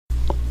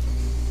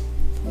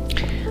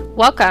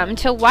Welcome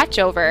to Watch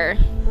Over,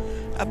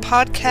 a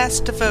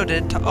podcast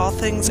devoted to all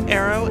things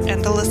Arrow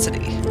and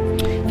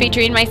Olicity.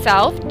 Featuring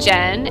myself,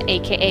 Jen,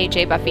 aka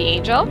J Buffy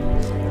Angel.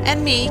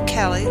 And me,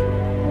 Kelly,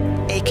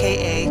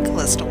 aka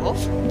Callista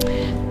Wolf.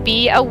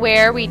 Be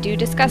aware we do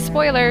discuss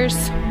spoilers.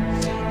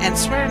 And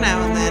swear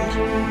now and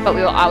then. But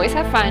we will always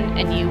have fun,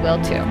 and you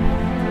will too.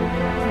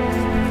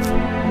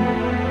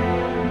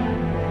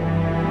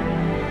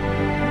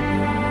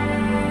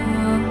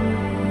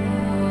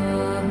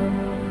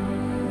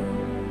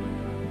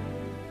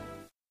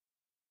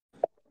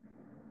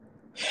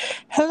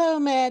 Hello,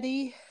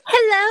 Maddie.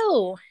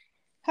 Hello.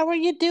 How are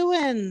you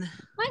doing?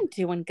 I'm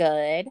doing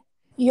good.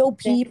 Yo,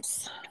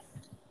 peeps.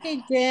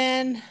 Hey,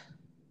 Jen.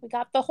 We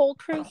got the whole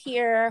crew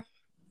here.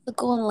 The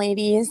golden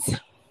ladies.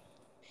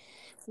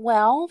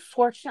 Well,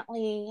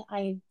 fortunately,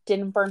 I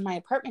didn't burn my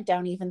apartment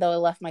down, even though I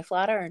left my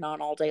flat iron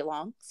on all day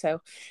long.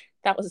 So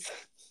that was...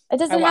 It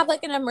doesn't have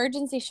like an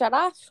emergency shut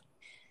off?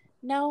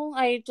 No,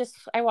 I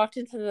walked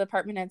into the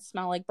apartment and it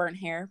smelled like burnt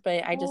hair,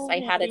 but I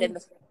had it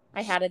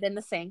in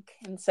the sink.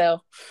 And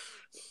so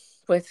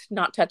with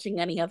not touching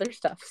any other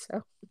stuff.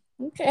 So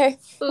okay.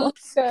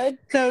 Looks good.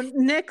 So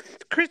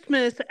next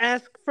Christmas,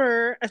 ask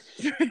for a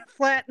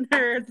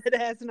flattener that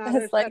has an auto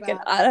It's like an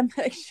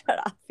automatic shut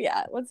off.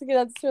 Yeah. Once it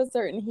gets to a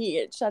certain heat,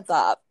 it shuts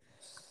off.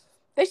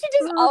 They should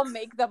just all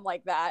make them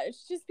like that. It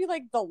should just be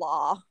like the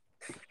law.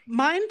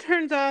 Mine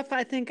turns off,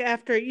 I think,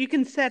 after, you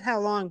can set how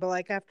long, but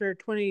like after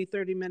 20,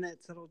 30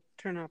 minutes, it'll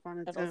turn off on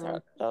its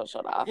own. It'll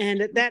shut off.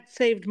 And that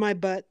saved my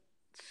butt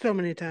so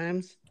many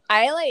times.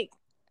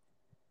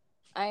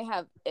 I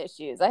have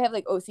issues. I have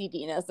like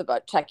OCD-ness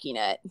about checking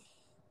it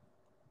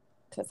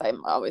because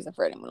I'm always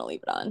afraid I'm going to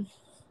leave it on.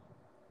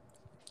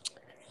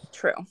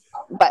 True.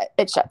 But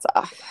it shuts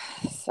off.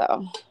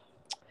 So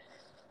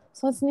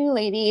what's new,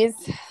 ladies?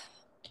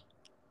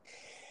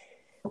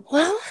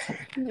 Well,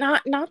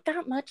 not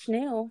that much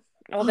new.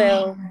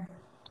 Although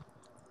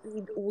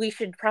we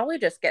should probably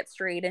just get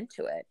straight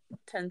into it.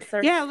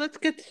 10:30. Yeah, let's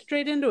get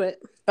straight into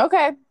it.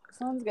 Okay.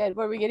 Sounds good.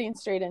 What are we getting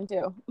straight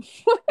into?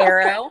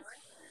 Arrow.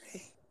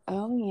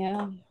 Oh,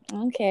 yeah.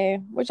 Okay.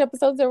 Which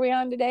episodes are we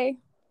on today?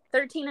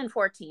 13 and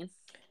 14.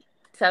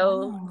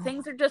 So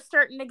things are just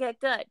starting to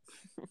get good.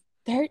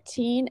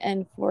 13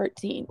 and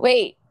 14.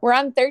 Wait, we're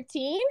on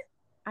 13?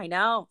 I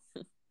know.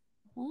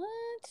 What?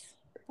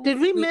 Did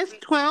we miss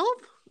 12?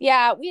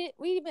 Yeah, we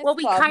missed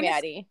 12,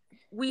 Maddie.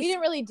 We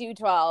didn't really do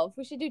 12.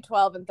 We should do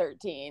 12 and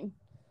 13.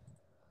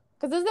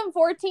 Because isn't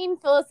 14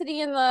 Felicity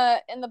in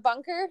the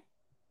bunker?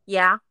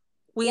 Yeah.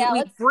 We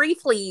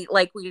briefly,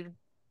 we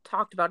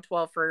talked about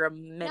 12 for a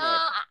minute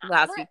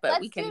last week, but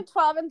we can do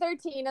 12 and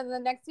 13, and the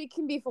next week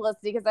can be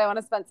Felicity because I want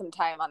to spend some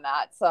time on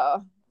that.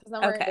 So, because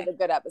then we're into the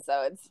good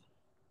episodes.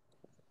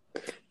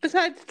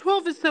 Besides,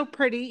 12 is so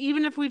pretty.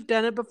 Even if we've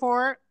done it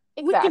before,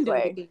 we can do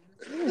it again.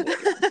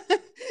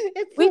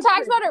 We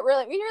talked about it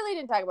we really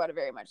didn't talk about it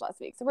very much last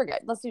week, so we're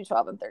good. Let's do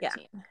 12 and 13.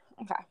 Yeah.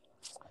 Okay.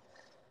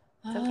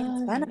 So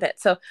it's fun a bit.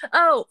 So,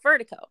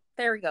 Vertigo.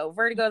 There we go.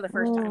 Vertigo the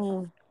first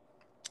time.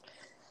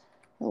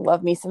 I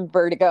love me some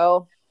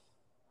Vertigo.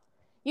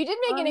 You did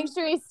make an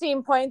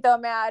interesting point, though,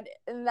 Mad,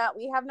 in that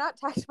we have not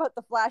talked about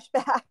the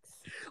flashbacks.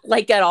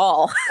 At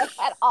all.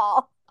 At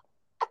all.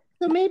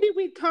 So maybe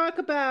we talk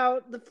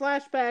about the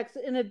flashbacks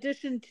in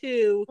addition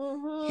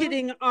to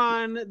hitting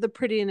on the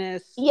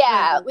prettiness.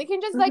 Yeah, we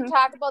can just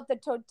talk about the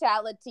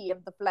totality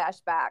of the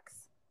flashbacks.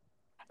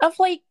 Of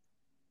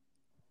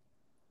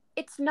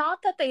it's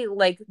not that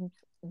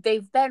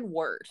they've been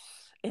worse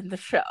in the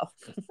show.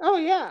 Oh,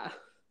 yeah.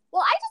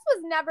 Well, I just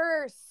was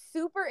never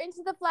super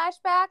into the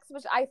flashbacks,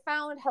 which I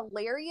found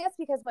hilarious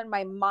because when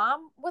my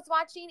mom was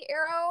watching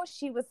Arrow,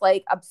 she was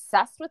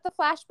obsessed with the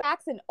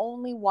flashbacks and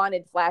only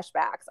wanted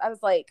flashbacks. I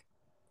was like,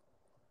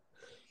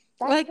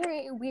 that's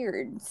very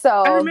weird. So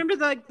I remember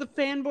the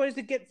fanboys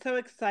that get so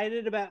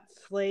excited about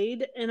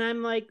Slade, and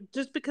I'm like,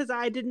 just because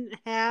I didn't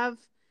have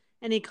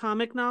any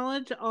comic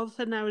knowledge, all of a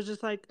sudden I was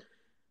just like,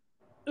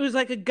 it was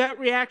like a gut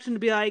reaction to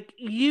be like,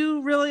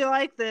 you really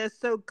like this,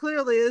 so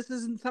clearly this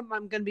isn't something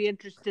I'm going to be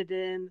interested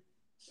in.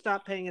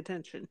 Stop paying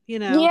attention, Yeah,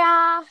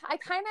 I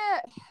kind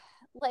of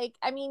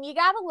you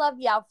gotta love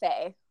Yao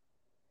Fei.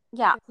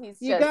 Yeah, it's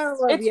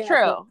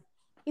true.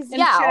 He's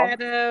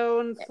Shadow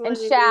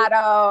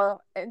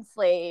and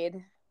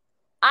Slade.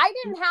 I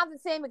didn't have the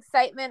same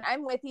excitement.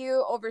 I'm with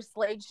you over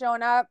Slade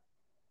showing up.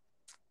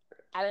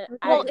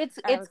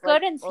 It's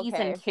good in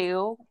season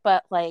 2,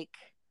 but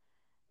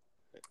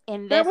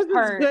in this that was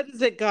part, as good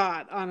as it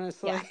got,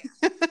 honestly. Yeah.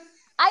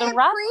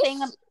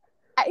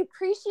 I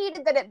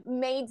appreciated that it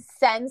made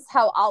sense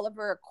how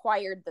Oliver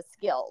acquired the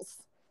skills.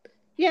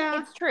 Yeah,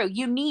 it's true.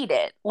 You need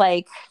it,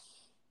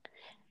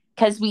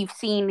 because we've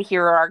seen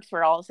hero arcs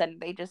where all of a sudden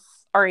they just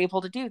are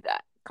able to do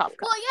that.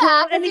 Kafka. Well,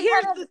 yeah, and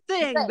here's the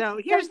thing, though.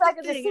 Here's the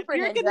thing: if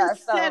you're going to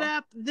set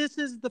up, this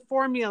is the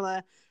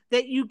formula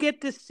that you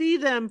get to see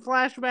them,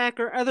 flashback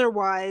or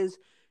otherwise,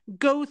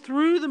 go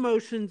through the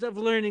motions of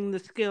learning the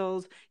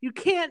skills. You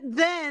can't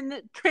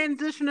then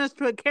transition us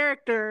to a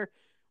character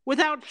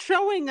without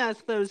showing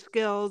us those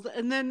skills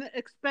and then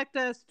expect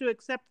us to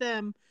accept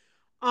them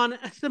on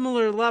a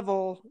similar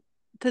level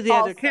to the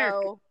other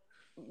characters. Also,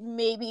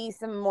 maybe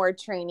some more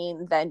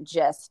training than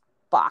just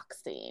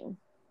boxing.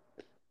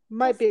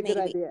 Might be a good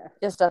Maybe. idea.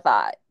 Just a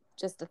thought.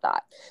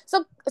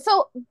 So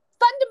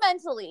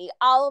fundamentally,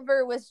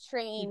 Oliver was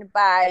trained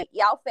by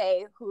Yao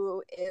Fei,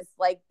 who is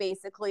like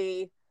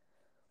basically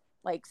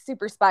like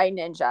super spy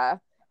ninja,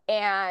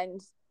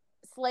 and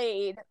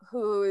Slade,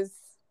 who's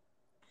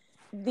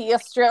the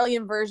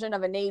Australian version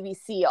of a Navy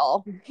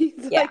SEAL. He's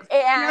Yeah. like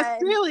an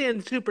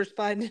Australian super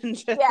spy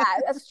ninja.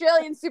 Yeah,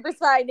 Australian super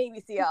spy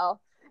Navy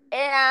SEAL.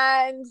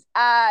 And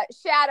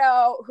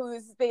Shadow,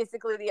 who's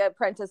basically the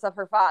apprentice of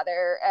her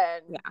father,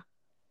 and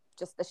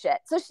just the shit.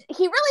 So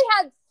he really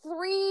had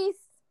 3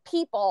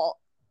 people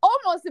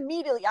almost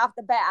immediately off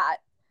the bat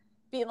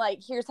being like,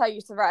 here's how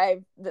you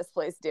survive this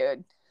place,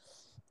 dude.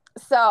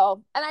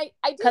 So, and I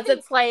because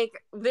it's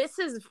like, this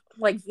is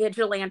like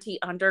vigilante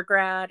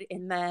undergrad,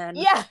 and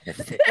then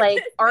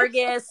like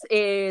Argus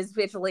is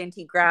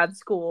vigilante grad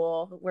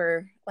school,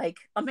 where like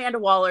Amanda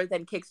Waller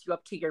then kicks you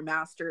up to your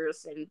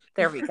master's, and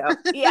there we go.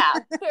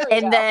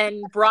 And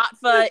then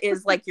Bratva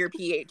is like your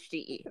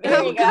PhD.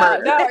 There you go.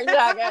 No, we're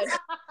not good.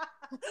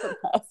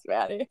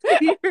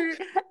 You're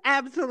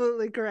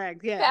absolutely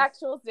correct. Yeah.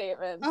 Factual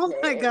statements. Oh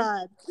my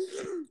God.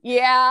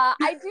 Yeah,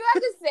 I do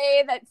have to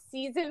say that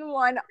season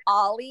 1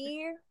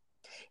 Ollie.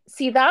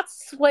 See,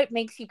 that's what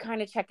makes you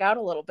kind of check out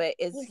a little bit,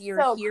 is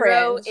your so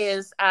hero cringe.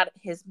 is at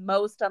his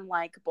most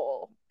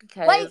unlikable,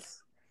 because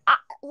it's, I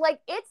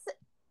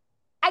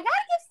gotta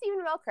give Stephen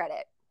Amell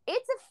credit.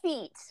 It's a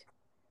feat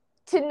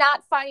to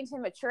not find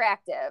him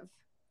attractive,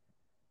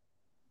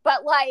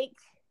 but like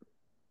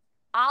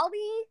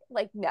Ollie,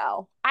 like,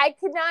 no, I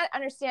could not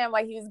understand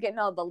why he was getting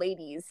all the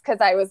ladies,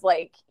 because I was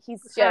like,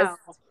 he's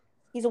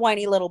a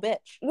whiny little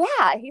bitch.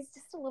 Yeah, he's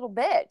just a little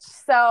bitch.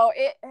 So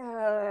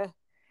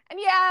and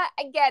yeah,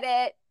 I get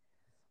it.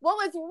 What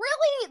was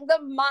really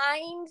the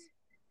mind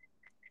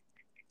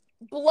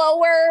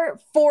blower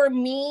for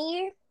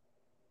me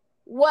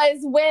was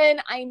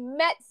when I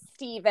met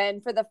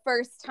Steven for the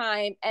first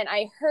time and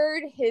I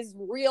heard his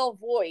real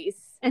voice.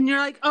 And you're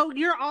like, oh,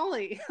 you're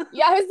Ollie.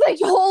 Yeah, I was like,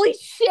 holy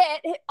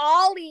shit,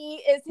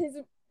 Ollie is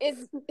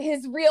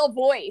his real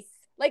voice.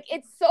 Like,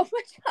 it's so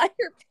much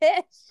higher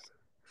pitched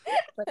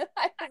than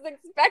I was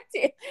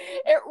expecting.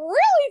 It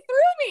really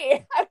threw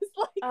me. I was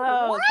like,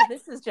 oh, what? so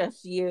this is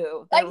just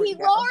you. Like, he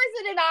lowers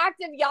it an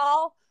octave,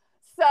 y'all.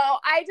 So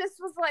I just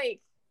was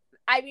like,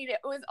 I mean, it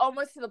was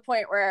almost to the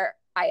point where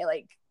I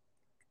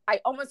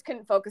almost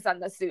couldn't focus on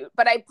the suit,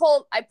 but I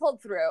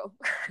pulled through.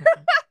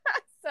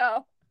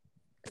 So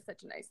it's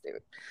such a nice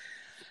suit.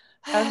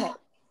 Okay.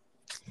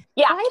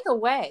 Yeah. By the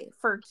way,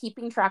 for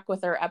keeping track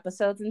with our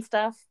episodes and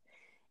stuff,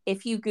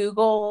 if you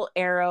Google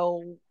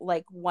Arrow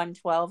like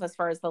 112 as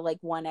far as the like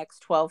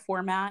 1x12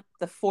 format,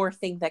 the 4th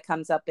thing that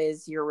comes up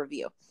is your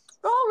review.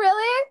 Oh,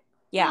 really?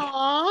 Yeah.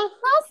 Aww.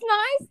 That's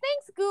nice.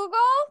 Thanks, Google.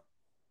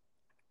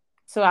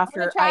 So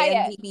after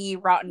IMDb,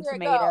 Rotten Here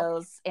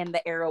Tomatoes, and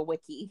the Arrow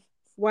Wiki.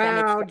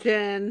 Wow,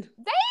 Jen.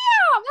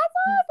 Damn, that's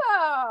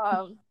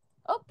awesome.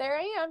 Oh, there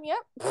I am.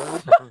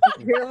 Yep.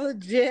 You're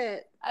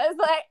legit. I was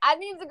like, I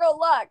need to go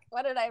look.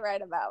 What did I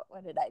write about?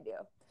 What did I do?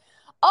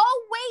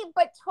 Oh, wait,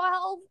 but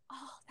 12.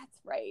 Oh, that's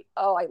right.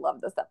 Oh, I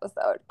love this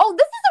episode. Oh,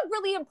 this is a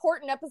really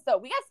important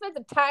episode. We got to spend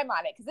some time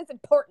on it because it's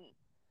important.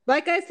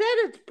 Like I said,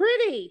 it's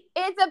pretty.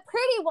 It's a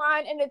pretty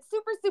one, and it's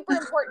super, super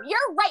important.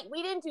 You're right.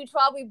 We didn't do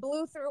 12. We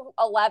blew through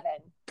 11.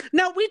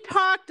 No, we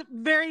talked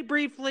very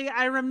briefly.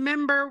 I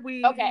remember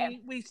we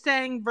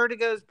sang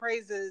Vertigo's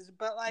praises,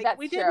 but like That's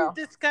didn't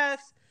discuss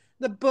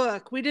the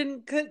book. We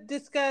didn't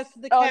discuss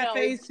the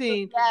cafe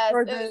scene. Yes,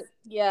 or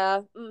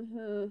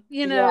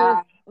you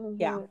know.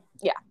 Yeah.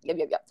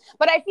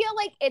 But I feel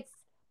like it's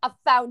a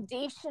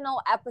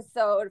foundational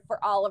episode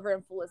for Oliver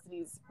and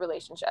Felicity's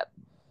relationship.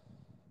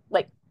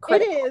 Like,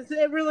 critical. It is.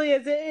 It really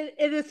is.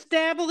 It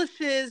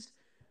establishes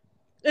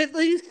at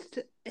least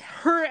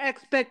her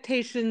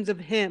expectations of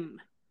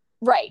him.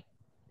 Right.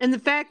 And the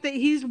fact that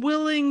he's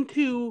willing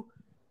to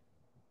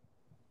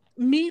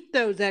meet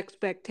those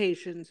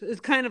expectations is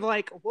kind of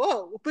like,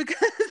 whoa, because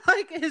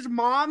like his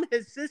mom,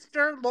 his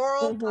sister,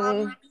 Laurel,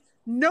 Tom,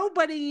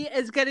 nobody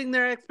is getting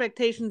their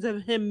expectations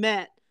of him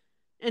met.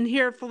 And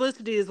here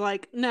Felicity is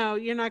like, no,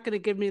 you're not going to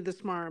give me the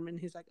smarm. And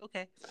he's like,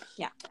 okay.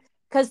 Yeah.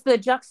 Because the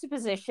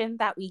juxtaposition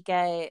that we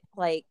get,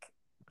 like,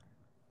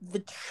 the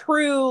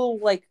true,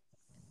 like,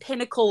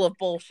 pinnacle of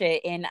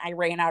bullshit in I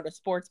ran out of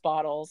sports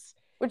bottles.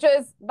 Which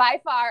is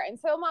by far,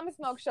 until Mama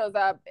Smoke shows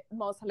up,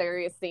 most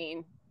hilarious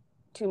scene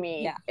to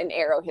me in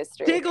Arrow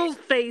history. Diggle's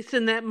face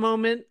in that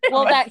moment.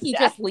 Well, that he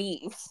just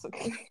leaves.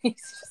 He's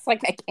just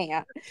like, I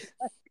can't.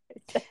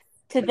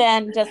 To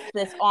then just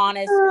this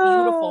honest,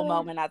 beautiful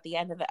moment at the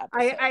end of the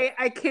episode.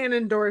 I can't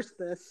endorse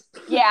this.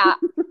 Yeah.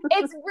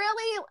 It's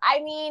really,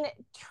 I mean,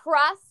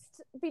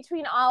 trust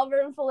between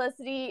Oliver and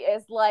Felicity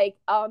is like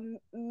a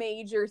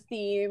major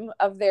theme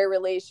of their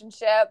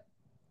relationship.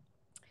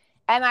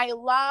 And I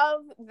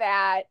love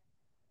that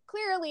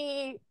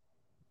clearly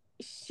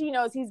she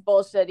knows he's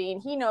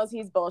bullshitting. He knows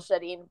he's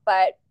bullshitting,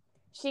 but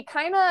she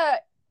kind of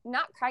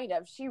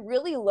she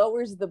really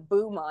lowers the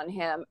boom on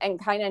him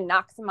and kind of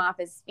knocks him off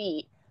his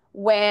feet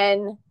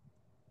when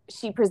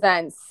she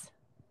presents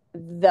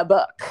the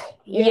book,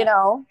 you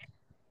know?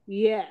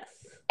 Yes.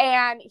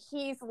 And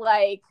he's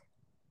like,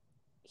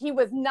 he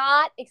was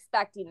not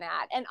expecting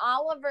that. And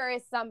Oliver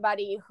is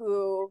somebody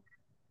who,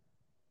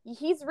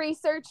 he's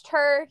researched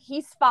her,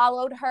 he's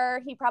followed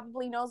her, he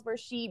probably knows where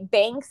she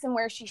banks and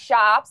where she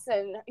shops,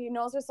 and he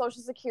knows her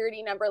social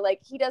security number.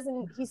 Like,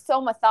 he's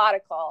so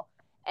methodical.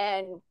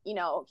 And, you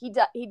know, he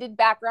did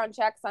background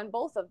checks on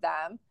both of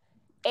them.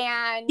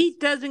 And he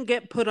doesn't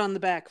get put on the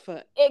back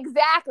foot.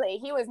 Exactly.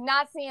 He was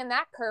not seeing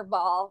that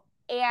curveball.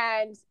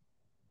 And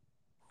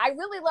I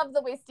really love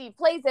the way Steve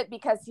plays it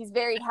because he's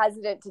very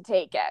hesitant to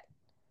take it.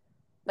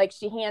 Like,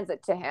 she hands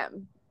it to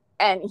him.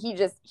 And he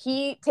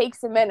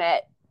takes a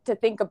minute to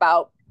think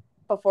about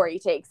before he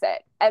takes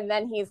it. And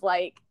then he's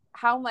like,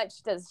 how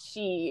much does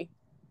she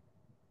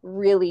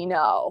really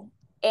know?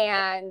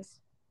 And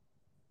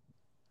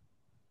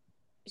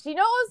she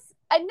knows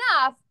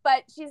enough,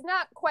 but she's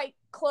not quite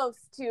close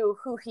to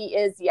who he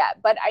is yet.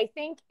 But I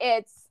think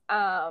it's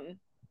the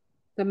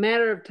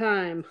matter of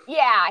time.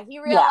 Yeah, he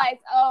realized,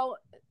 oh,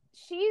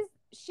 she's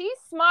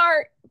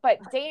smart, but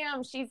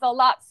damn, she's a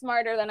lot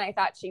smarter than I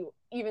thought she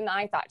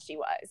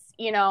was,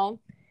 you know?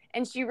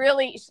 And she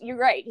really, you're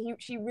right,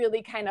 she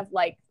really kind of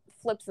like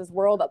flips his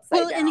world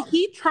upside down. And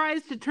he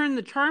tries to turn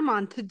the charm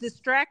on to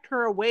distract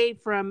her away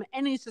from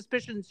any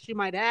suspicions she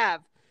might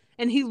have.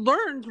 And he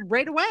learns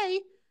right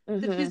away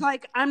that she's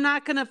like, I'm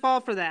not going to fall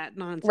for that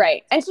nonsense.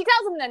 Right. And she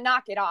tells him to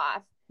knock it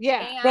off.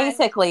 Yeah.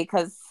 Basically,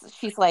 because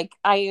she's like,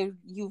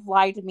 you've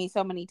lied to me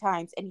so many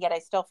times, and yet I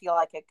still feel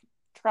like I could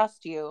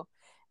trust you.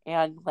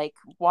 And like,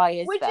 why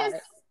is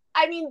that?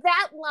 I mean,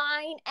 that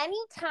line,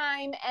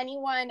 anytime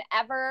anyone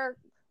ever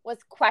was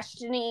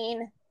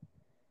questioning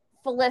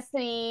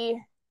Felicity,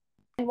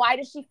 and why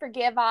does she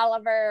forgive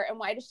Oliver, and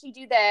why does she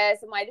do this,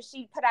 and why does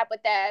she put up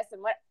with this,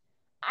 and what,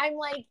 I'm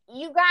like,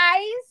 you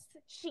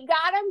guys, she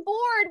got on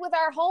board with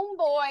our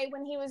homeboy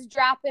when he was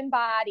dropping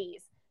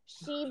bodies.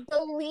 She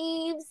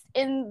believes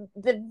in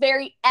the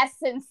very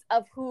essence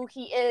of who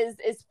he is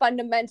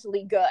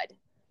fundamentally good.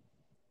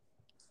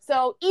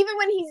 So even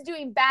when he's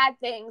doing bad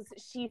things,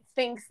 she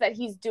thinks that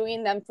he's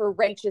doing them for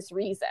righteous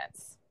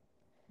reasons.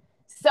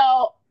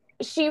 So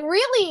she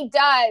really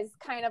does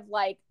kind of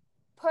like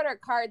put her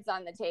cards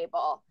on the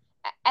table.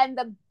 And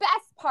the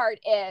best part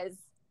is,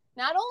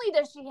 not only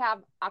does she have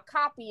a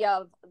copy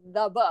of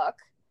the book,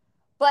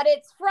 but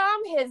it's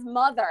from his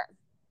mother.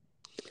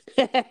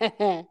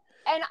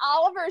 And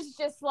Oliver's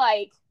just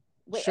like,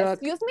 wait,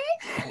 excuse me?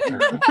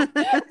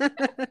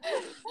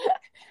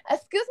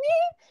 Excuse me?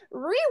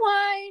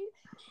 Rewind.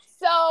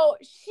 So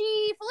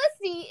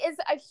Felicity is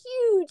a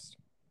huge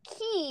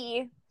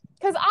key,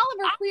 because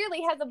Oliver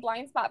clearly has a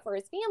blind spot for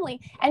his family,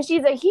 and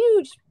she's a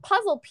huge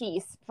puzzle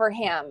piece for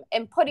him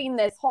in putting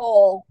this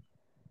whole,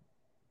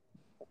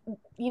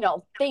 you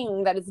know,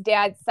 thing that his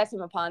dad set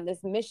him upon,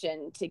 this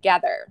mission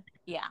together.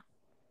 Yeah.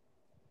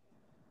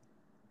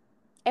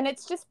 And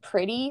it's just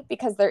pretty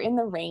because they're in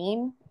the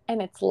rain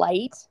and it's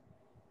light.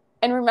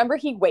 And remember,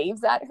 he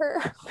waves at her.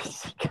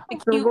 A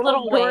cute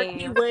little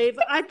wave.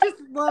 I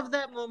just love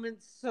that moment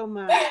so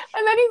much.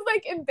 And then he's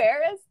like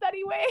embarrassed that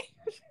he waved.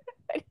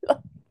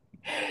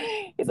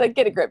 He's like,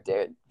 get a grip,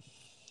 dude.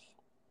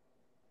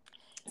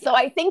 So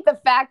I think the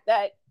fact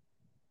that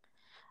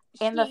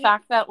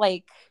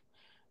like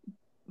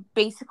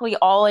basically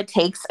all it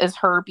takes is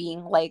her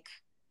being like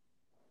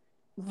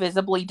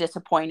visibly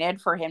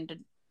disappointed for him to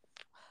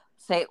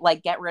say,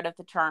 like, get rid of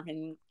the charm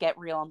and get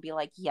real and be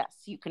like, yes,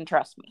 you can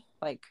trust me,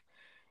 like,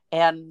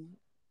 and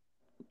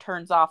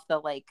turns off the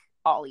like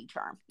Ollie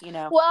charm, you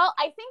know. Well,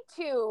 I think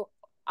too,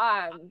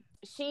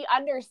 she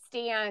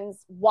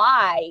understands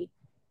why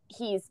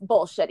he's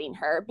bullshitting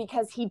her,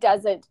 because he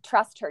doesn't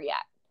trust her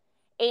yet,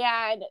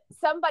 and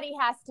somebody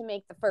has to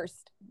make the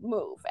first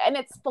move, and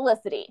it's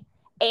Felicity.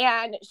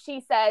 And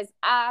she says,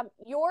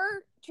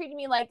 you're treating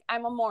me like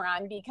I'm a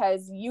moron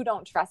because you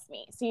don't trust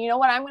me. So you know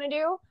what I'm going to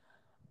do?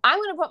 I'm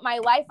going to put my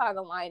life on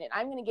the line, and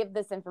I'm going to give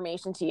this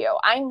information to you.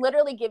 I'm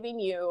literally giving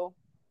you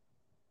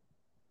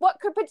what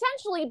could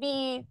potentially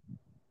be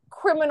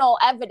criminal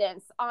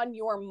evidence on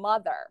your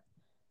mother.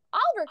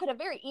 Oliver could have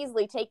very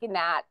easily taken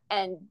that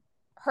and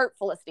hurt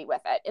Felicity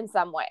with it in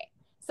some way.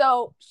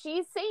 So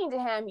she's saying to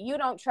him, you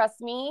don't trust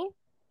me,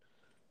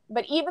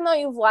 but even though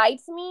you've lied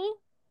to me,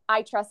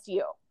 I trust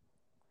you.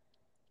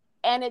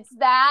 And it's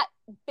that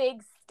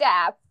big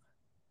step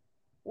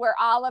where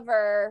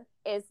Oliver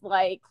is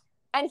like,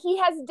 and he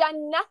has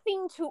done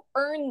nothing to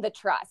earn the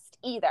trust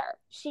either.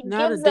 She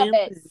gives of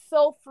it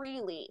so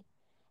freely.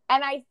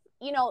 And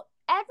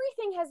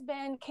everything has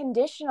been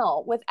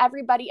conditional with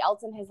everybody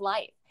else in his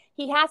life.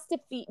 He has to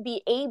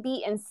be A,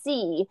 B, and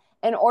C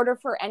in order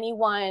for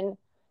anyone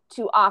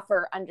to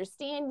offer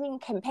understanding,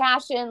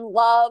 compassion,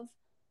 love.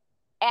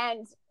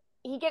 And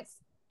he gets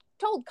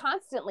told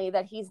constantly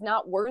that he's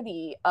not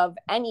worthy of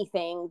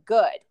anything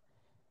good,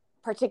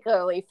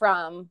 particularly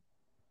from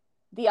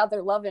the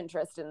other love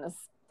interest in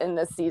in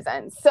this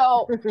season.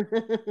 So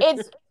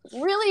it's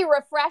really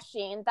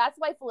refreshing. That's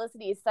why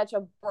Felicity is such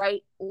a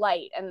bright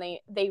light. And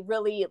they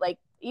really, like,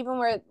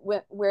 even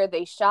where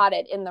they shot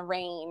it in the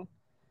rain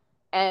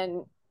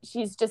and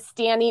she's just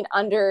standing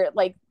under,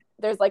 like,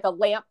 there's like a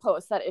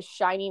lamppost that is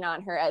shining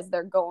on her as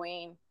they're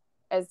going,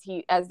 as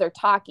they're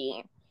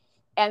talking.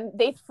 And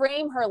they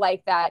frame her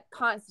like that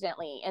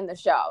constantly in the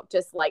show,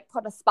 just like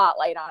put a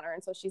spotlight on her.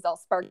 And so she's all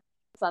sparkling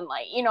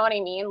sunlight. You know what I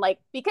mean? Like,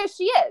 because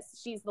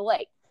she's the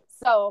light.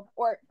 So,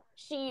 or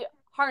she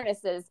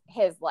harnesses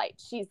his light.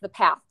 She's the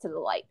path to the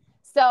light.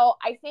 So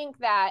I think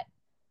that,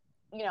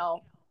 you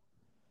know,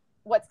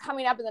 what's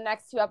coming up in the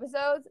next 2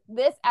 episodes,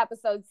 this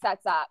episode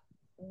sets up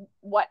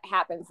what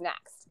happens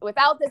next.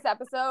 Without this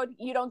episode,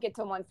 you don't get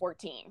to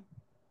 114.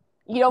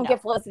 You don't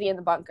get Felicity in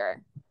the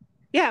bunker.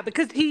 Yeah,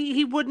 because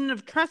he wouldn't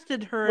have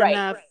trusted her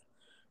enough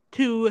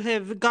to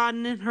have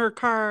gotten in her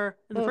car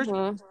in the first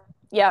place.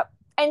 Yep.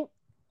 And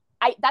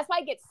that's why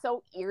I get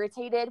so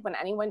irritated when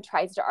anyone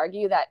tries to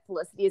argue that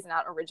Felicity is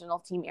not original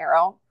Team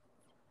Arrow.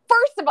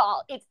 First of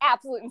all, it's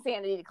absolute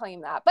insanity to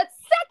claim that. But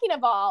second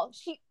of all,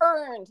 she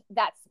earned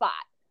that spot.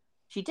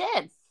 She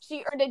did.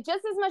 She earned it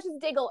just as much as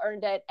Diggle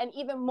earned it, and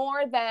even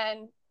more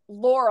than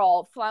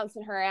Laurel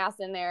flouncing her ass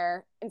in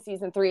there in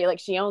season 3. Like,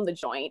 she owned the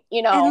joint,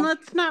 you know. And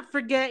let's not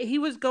forget, he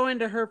was going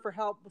to her for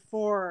help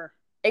before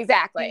he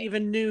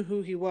even knew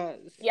who he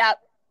was. Yep.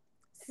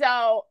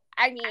 So,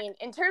 I mean,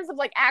 in terms of,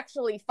 like,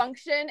 actually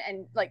function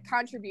and, like,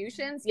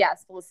 contributions,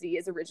 yes, Felicity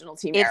is original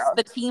Team Arrow.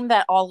 It's the team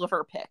that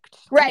Oliver picked.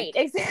 Right,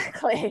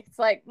 exactly. It's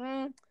like,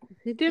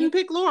 he didn't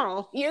pick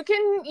Laurel. You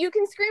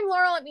can scream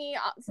Laurel at me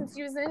since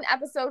she was in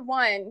episode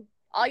 1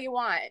 all you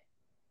want.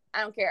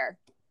 I don't care.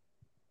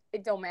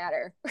 It don't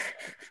matter.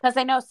 Because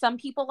I know some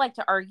people like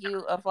to argue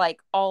of, like,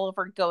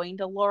 Oliver going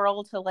to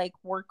Laurel to, like,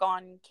 work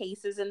on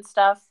cases and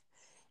stuff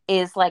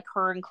is, like,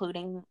 her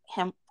including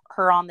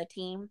her on the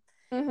team.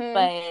 Mm-hmm.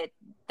 But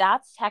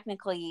that's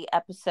technically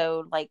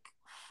episode, like,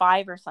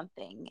 5 or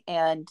something.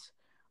 And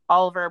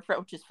Oliver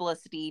approaches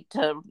Felicity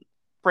to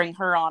bring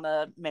her on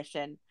a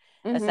mission,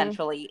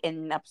 essentially,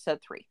 in episode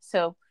 3.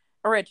 So,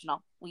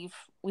 original. We've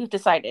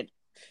decided.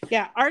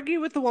 Yeah, argue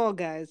with the wall,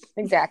 guys.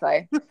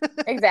 Exactly.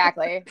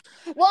 Exactly.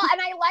 Well,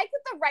 and I like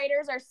that the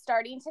writers are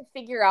starting to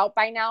figure out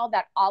by now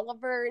that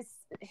Oliver's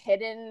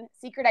hidden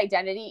secret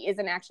identity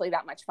isn't actually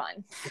that much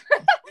fun.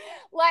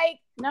 Like,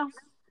 no.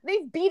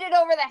 They've beat it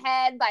over the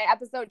head by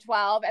episode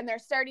 12, and they're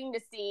starting to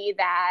see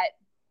that,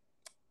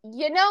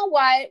 you know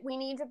what, we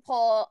need to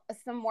pull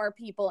some more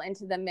people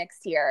into the mix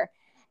here.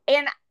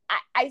 And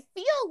I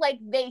feel like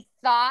they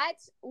thought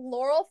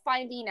Laurel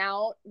finding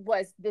out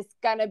was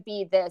gonna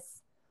be this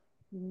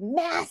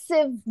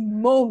massive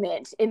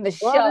moment in the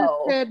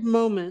show.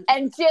 Moment.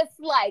 And just,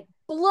 like,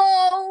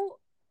 blow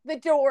the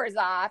doors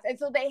off. And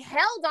so they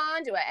held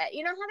on to it.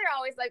 You know how they're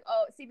always like,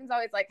 oh, Stephen's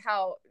always like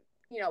how,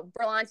 you know,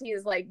 Berlanti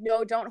is like,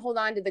 no, don't hold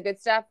on to the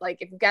good stuff. Like,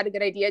 if you've got a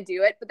good idea,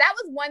 do it. But that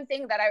was one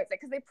thing that I was like,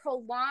 because they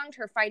prolonged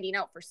her finding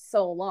out for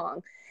so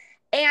long.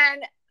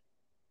 And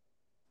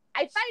I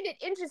find it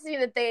interesting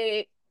that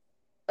they,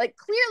 like,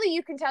 clearly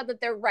you can tell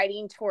that they're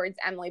writing towards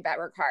Emily Bett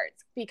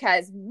Rickards,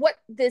 because what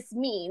this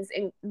means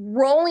in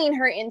rolling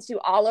her into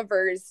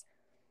Oliver's,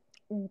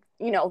 you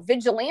know,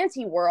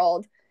 vigilante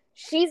world,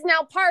 she's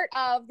now part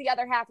of the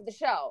other half of the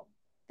show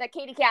that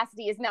Katie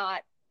Cassidy is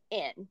not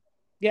in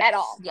at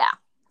all. Yeah.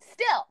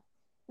 Still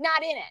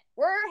not in it.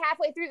 We're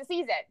halfway through the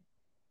season.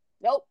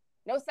 Nope.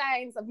 No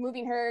signs of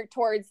moving her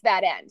towards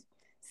that end.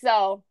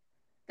 So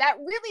that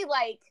really,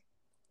 like,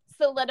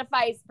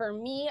 solidifies for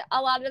me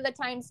a lot of the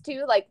times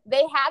too. Like,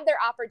 they had their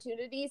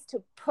opportunities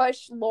to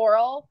push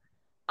Laurel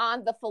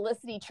on the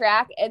Felicity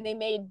track, and they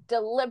made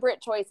deliberate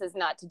choices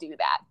not to do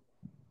that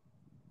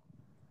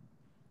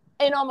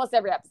in almost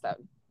every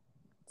episode.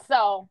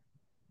 So,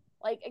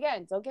 like,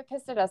 again, don't get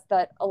pissed at us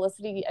that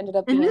Felicity ended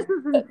up being... And this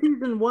is in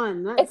season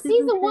 1. It's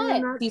season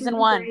 1. Season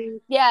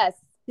 1. Yes.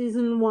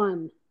 Season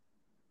 1.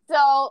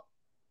 So...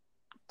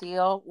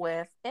 deal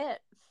with it.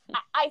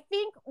 I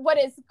think what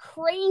is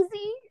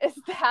crazy is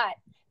that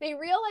they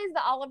realize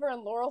the Oliver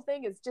and Laurel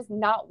thing is just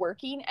not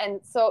working. And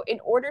so in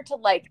order to,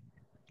 like,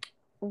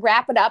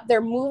 wrap it up,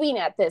 they're moving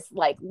at this,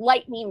 like,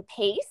 lightning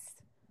pace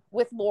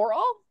with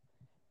Laurel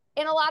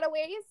in a lot of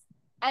ways.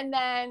 And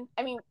then,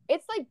 I mean,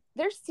 it's like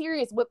there's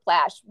serious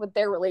whiplash with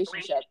their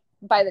relationship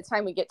by the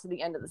time we get to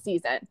the end of the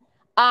season.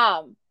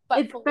 But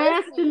it's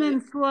fast and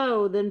then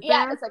slow. Then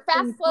yeah, it's like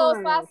fast, slow,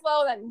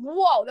 then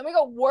whoa, then we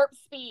go warp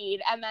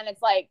speed, and then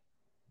it's like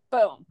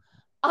boom.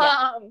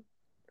 Yeah.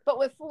 But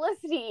with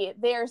Felicity,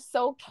 they're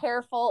so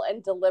careful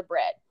and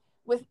deliberate.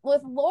 With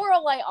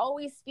Laurel, I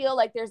always feel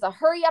like there's a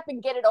hurry up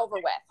and get it over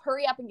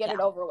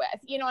with.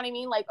 You know what I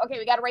mean? Like, okay,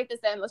 we got to write this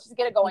in. Let's just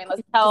get it going.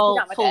 Let's tell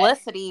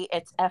Felicity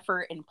it's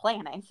effort and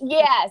planning.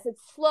 Yes,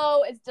 it's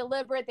slow. It's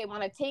deliberate. They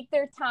want to take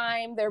their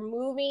time. They're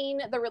moving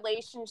the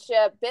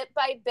relationship bit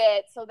by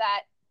bit so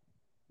that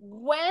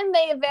when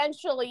they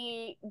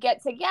eventually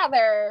get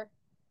together,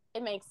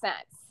 it makes sense.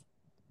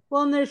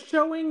 Well, and they're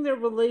showing their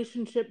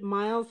relationship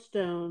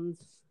milestones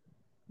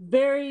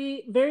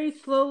very, very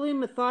slowly,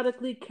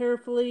 methodically,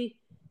 carefully,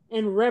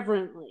 and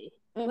reverently.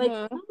 Like,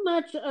 how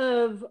much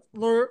of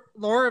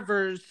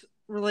Loriver's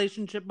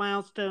relationship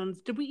milestones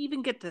did we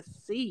even get to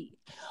see?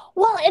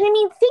 Well, and I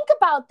mean, think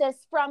about this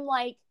from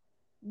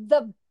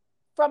the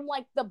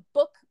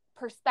book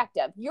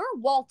perspective. You're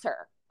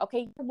Walter,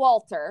 okay?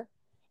 Walter,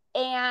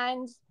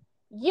 and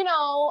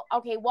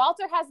okay,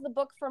 Walter has the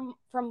book from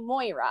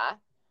Moira.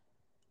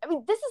 I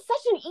mean, this is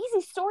such an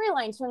easy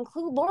storyline to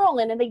include Laurel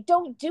in, and they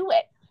don't do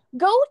it.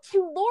 Go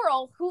to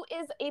Laurel, who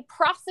is a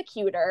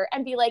prosecutor,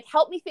 and be like,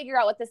 help me figure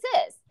out what this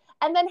is.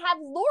 And then have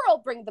Laurel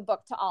bring the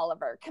book to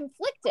Oliver,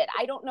 conflicted.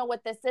 I don't know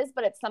what this is,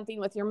 but it's something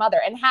with your mother.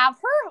 And have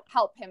her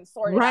help him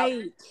sort it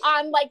out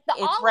on like the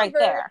Oliver right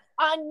there.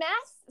 On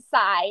Matt's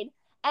side.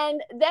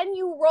 And then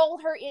you roll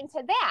her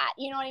into that.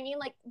 You know what I mean?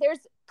 Like, there's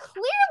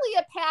clearly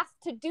a path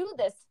to do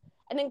this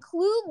and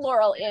include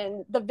Laurel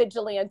in the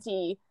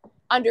vigilante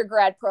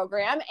undergrad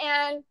program.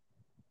 And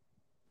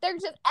they're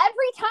just,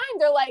 every time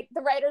they're like,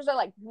 the writers are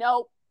like,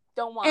 nope,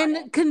 don't want it.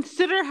 And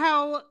consider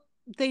how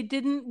they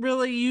didn't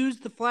really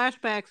use the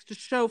flashbacks to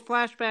show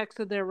flashbacks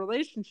of their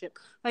relationship.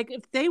 Like,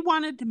 if they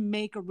wanted to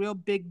make a real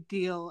big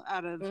deal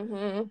out of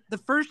the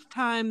first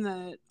time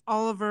that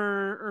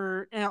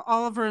Oliver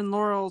and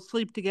Laurel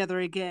sleep together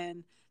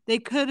again, they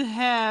could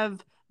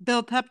have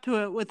built up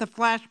to it with a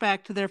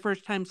flashback to their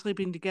first time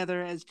sleeping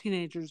together as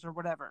teenagers or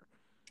whatever.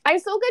 I'm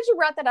so glad you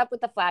brought that up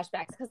with the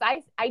flashbacks, because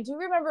I do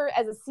remember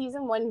as a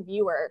season 1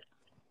 viewer,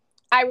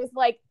 I was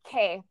like,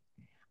 okay,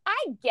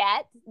 I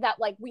get that,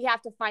 like, we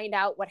have to find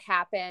out what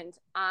happened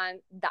on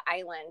the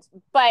island,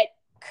 but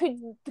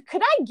could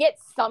I get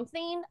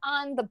something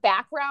on the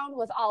background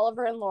with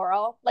Oliver and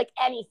Laurel? Like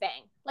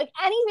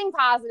anything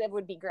positive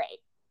would be great.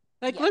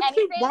 Like, let's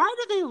see, why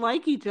do they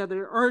like each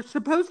other, or are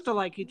supposed to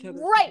like each other?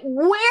 Right.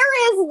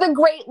 Where is the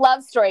great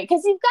love story?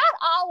 Because you've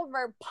got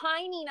Oliver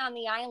pining on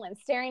the island,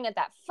 staring at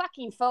that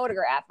fucking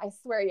photograph. I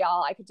swear,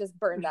 y'all, I could just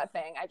burn that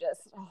thing.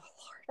 Oh,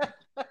 Lord.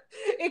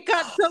 It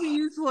got so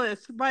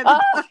useless by the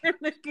time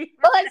it came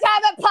out. By the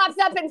time it pops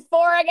up in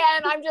 4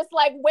 again, I'm just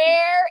like,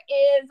 where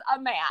is a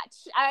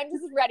match? I'm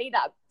just ready to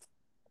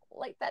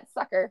light that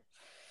sucker.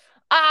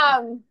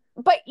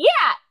 But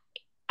yeah,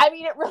 I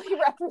mean, it really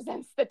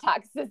represents the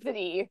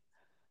toxicity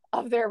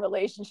of their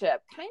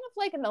relationship. Kind of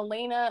like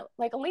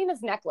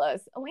Elena's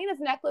necklace. Elena's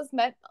necklace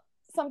meant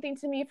something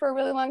to me for a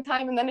really long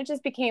time, and then it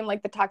just became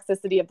like the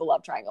toxicity of the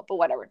love triangle. But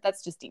whatever,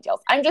 that's just details.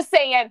 I'm just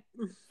saying,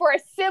 for a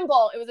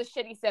symbol, it was a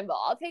shitty symbol.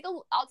 I'll take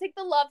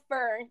the love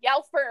fern,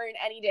 yell fern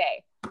any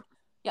day.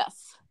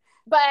 Yes.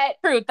 But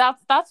true,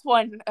 that's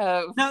one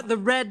of the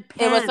red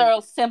pen. It was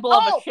a symbol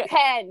of a ship.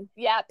 Pen.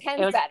 Yeah,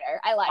 pen's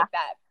better. I like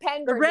that.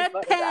 Pen. The red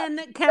pen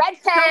kept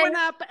showing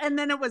up, and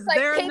then it was like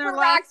there in their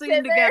last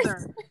scene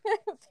together.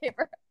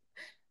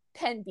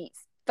 Pen beats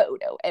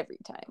photo every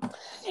time.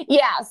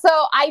 Yeah, so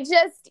I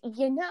just,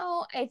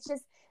 it's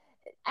just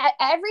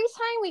every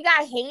time we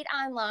got hate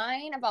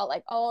online about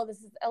like, oh, this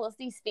is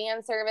LSD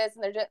fan service,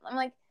 and I'm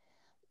like,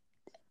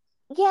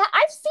 yeah,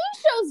 I've seen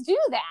shows do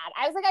that.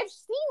 I was like, I've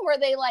seen where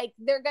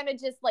they're gonna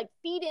just like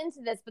feed into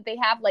this, but they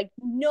have like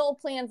no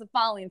plans of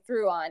following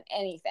through on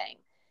anything.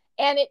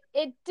 And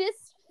it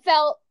just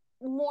felt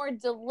more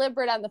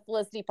deliberate on the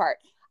Felicity part.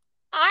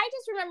 I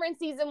just remember in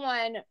season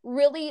 1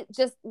 really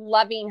just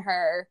loving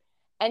her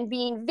and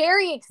being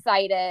very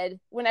excited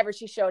whenever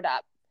she showed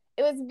up.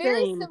 It was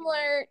very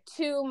similar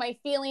to my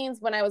feelings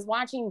when I was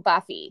watching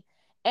Buffy.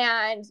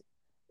 And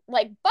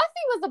like,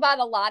 Buffy was about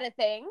a lot of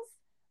things,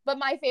 but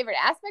my favorite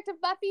aspect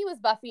of Buffy was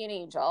Buffy and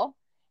Angel.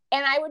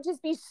 And I would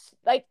just be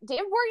like, Dan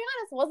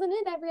Boreanaz wasn't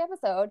in every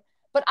episode,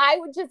 but I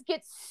would just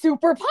get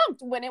super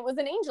pumped when it was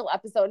an Angel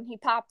episode and he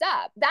popped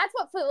up. That's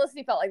what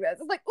Felicity felt like this.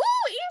 It's like,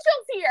 ooh,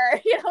 Angel's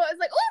here. It's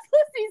like, oh,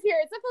 Felicity's here.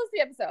 It's a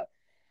Felicity episode.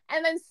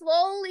 And then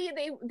slowly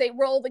they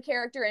roll the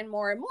character in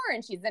more and more,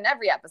 and she's in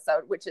every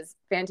episode, which is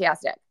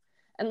fantastic.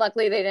 And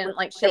luckily they didn't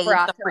like ship her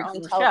off to her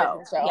own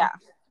television show. Yeah.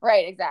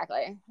 Right, exactly.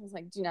 I was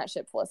like, do not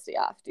ship Felicity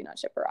off. Do not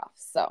ship her off.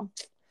 So,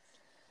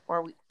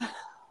 or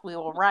we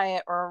will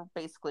riot, or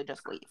basically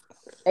just leave.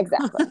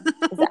 Exactly.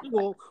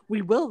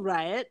 We will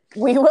riot.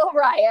 We will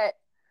riot.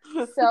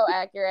 So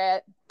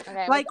accurate.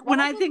 Okay, like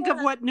when I think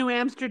of what New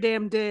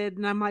Amsterdam did,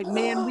 and I'm like,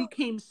 man, we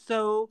came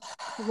so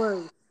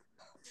close.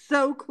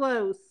 So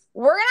close.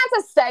 We're gonna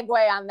have to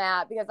segue on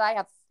that because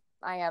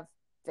I have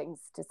things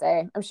to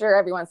say. I'm sure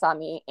everyone saw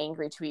me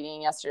angry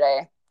tweeting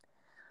yesterday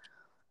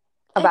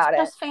about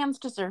it. Fans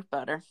deserve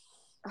better.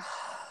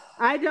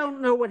 I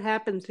don't know what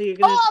happened, so you're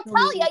gonna. Oh, I'll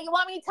tell you. You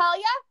want me to tell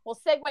you? Well,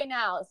 segue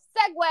now.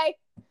 Segue.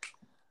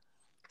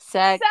 So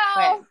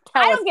I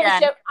don't give a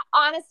shit.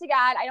 Honest to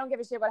God, I don't give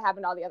a shit what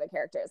happened to all the other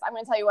characters. I'm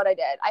gonna tell you what I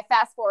did. I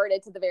fast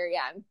forwarded to the very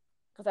end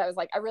because I was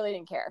like, I really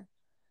didn't care.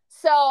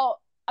 So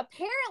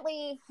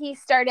apparently he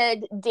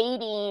started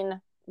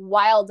dating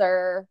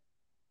Wilder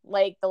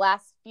like the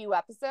last few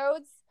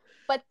episodes,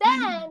 but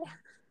then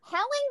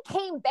Helen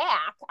came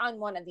back on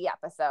one of the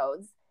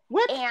episodes.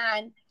 What?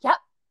 And yep.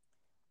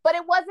 But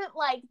it wasn't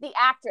like the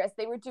actress.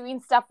 They were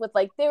doing stuff with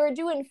like, they were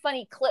doing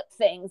funny clip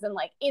things and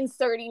like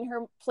inserting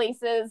her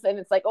places. And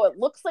it's like, oh, it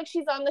looks like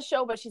she's on the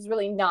show, but she's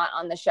really not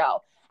on the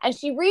show. And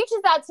she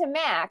reaches out to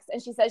Max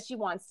and she says she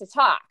wants to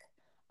talk.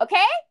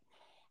 Okay?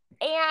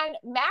 And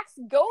Max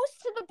goes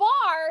to the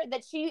bar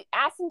that she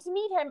asked him to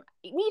meet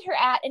her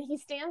at, and he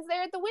stands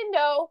there at the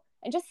window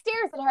and just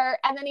stares at her,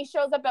 and then he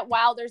shows up at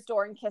Wilder's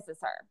door and kisses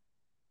her.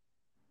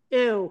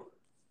 Ew.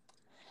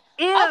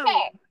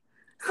 Okay.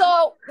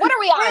 So what are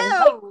we on?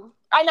 Like,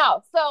 I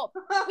know. So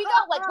we go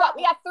like what?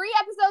 We have 3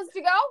 episodes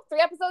to go? 3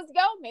 episodes to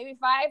go? Maybe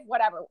 5?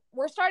 Whatever.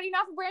 We're starting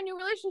off a brand new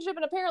relationship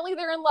and apparently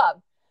they're in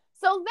love.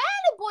 So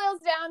then it boils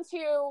down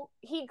to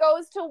he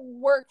goes to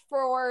work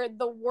for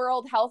the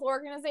World Health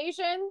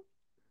Organization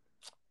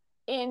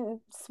in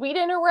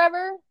Sweden or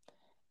wherever,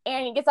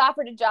 and he gets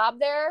offered a job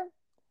there,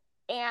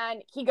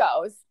 and he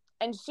goes,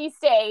 and she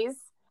stays,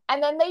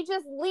 and then they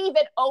just leave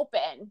it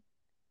open.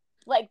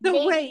 Like,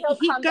 so wait,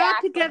 he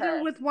got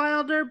together with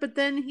Wilder, but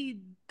then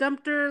he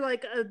dumped her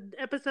like an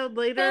episode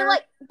later? They're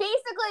like,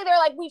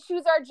 we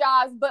choose our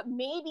jobs, but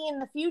maybe in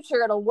the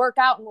future it'll work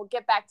out and we'll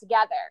get back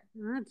together.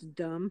 That's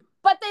dumb.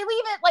 But they leave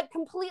it like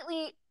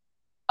completely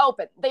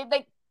open.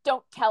 They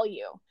don't tell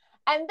you.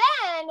 And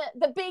then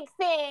the big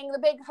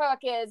hook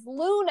is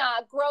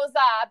Luna grows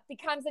up,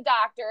 becomes a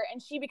doctor,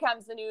 and she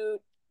becomes the new,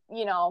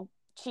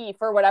 chief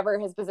or whatever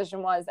his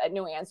position was at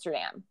New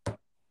Amsterdam.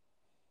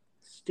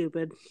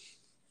 Stupid.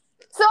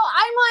 So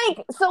I'm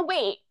like, so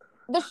wait,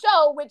 the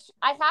show, which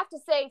I have to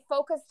say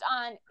focused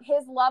on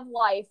his love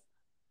life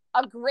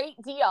a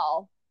great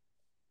deal,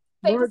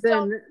 they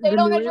don't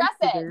address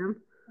it.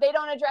 They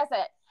don't address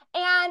it.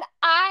 And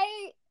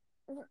I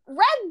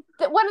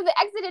read one of the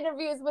exit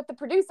interviews with the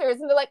producers,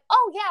 and they're like,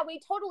 oh yeah, we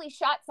totally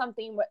shot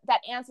something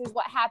that answers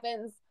what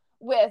happens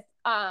with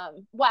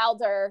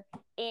Wilder,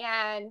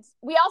 and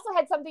we also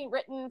had something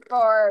written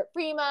for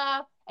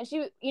Freema, and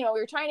she, we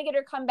were trying to get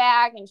her to come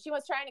back, and she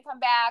was trying to come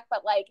back,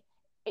 but like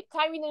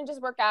timing didn't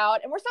just work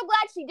out, and we're so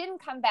glad she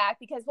didn't come back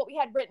because what we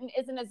had written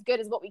isn't as good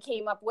as what we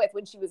came up with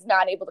when she was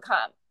not able to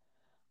come.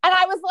 And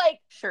I was like,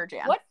 sure,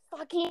 Jan, what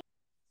fucking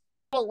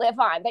live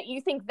on that you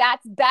think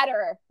that's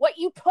better? What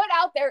you put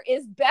out there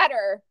is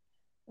better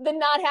than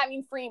not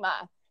having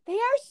Freema. They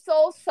are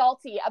so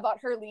salty about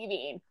her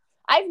leaving.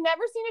 I've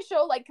never seen a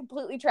show like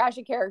completely trash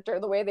a character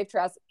the way they've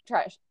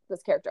trashed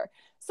this character.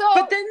 So,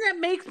 but then that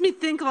makes me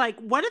think, like,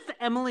 what if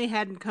Emily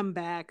hadn't come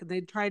back and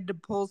they tried to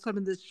pull some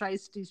of this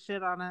shiesty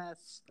shit on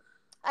us?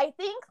 I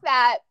think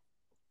there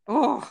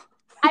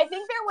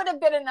would have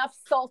been enough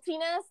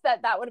saltiness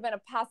that would have been a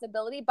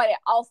possibility, but I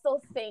also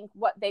think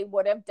what they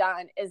would have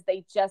done is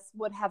they just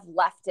would have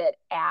left it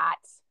at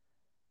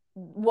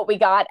what we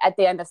got at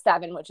the end of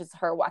 7, which is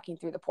her walking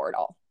through the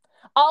portal.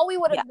 All we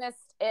would have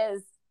missed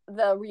is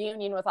the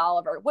reunion with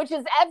Oliver, which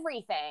is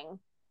everything,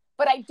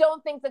 but I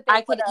don't think that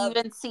I could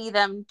even see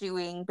them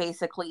doing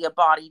basically a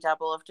body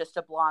double of just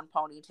a blonde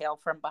ponytail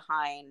from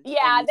behind.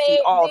 Yeah, they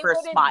see Oliver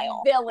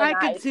smile. I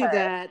could see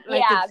that.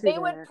 They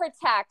would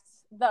protect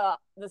the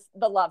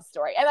love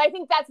story, and I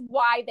think that's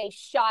why they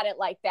shot it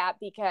like that,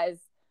 because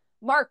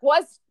Mark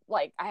was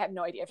like, I have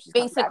no idea if she's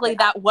basically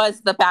that was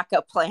the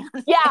backup plan.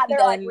 Yeah, they're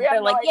like, we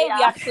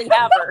actually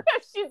have her.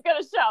 She's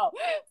gonna show.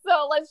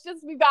 So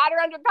we got her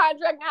under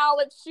contract now.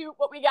 Let's shoot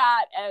what we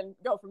got and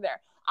go from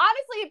there.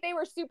 Honestly, if they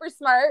were super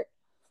smart,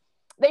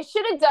 they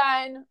should have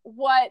done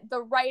what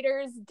the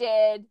writers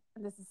did.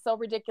 And this is so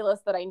ridiculous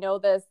that I know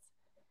this.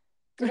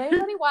 Did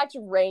anybody watch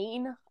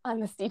Rain on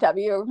the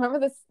CW? Remember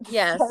this?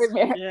 Yes.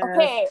 Yes.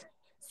 Okay.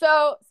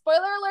 So, spoiler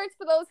alerts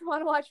for those who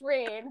want to watch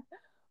Rain.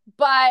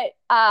 But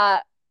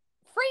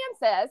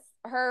Francis,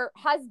 her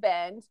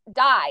husband,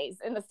 dies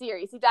in the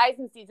series. He dies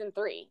in season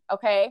 3.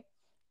 Okay.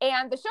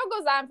 And the show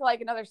goes on for like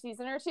another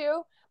season or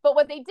 2. But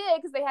what they did,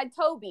 because they had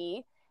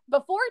Toby,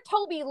 before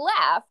Toby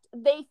left,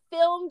 they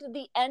filmed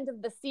the end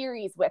of the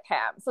series with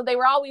him. So they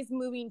were always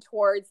moving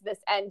towards this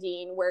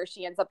ending where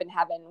she ends up in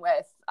heaven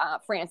with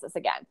Francis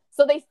again.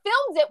 So they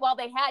filmed it while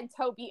they had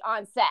Toby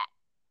on set.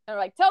 And they're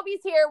like,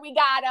 Toby's here. We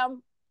got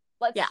him.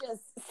 Let's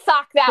just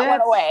sock that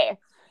one away.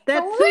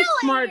 That's so really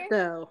smart,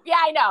 though. Yeah,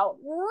 I know.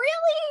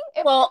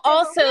 Really? Well,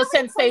 also, really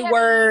since they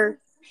were,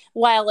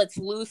 while it's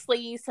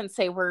loosely, since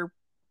they were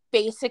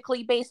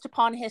basically based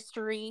upon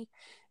history,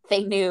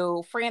 they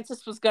knew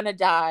Francis was going to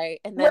die,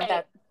 and then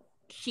that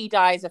she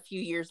dies a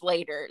few years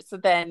later. So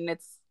then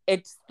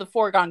it's the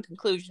foregone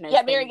conclusion.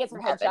 Yeah, Mary gets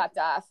her head chopped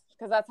off,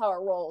 because that's how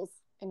it rolls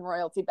in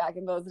royalty back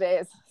in those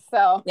days.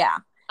 So yeah.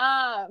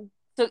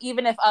 So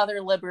even if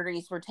other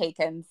liberties were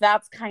taken,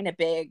 that's kind of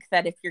big,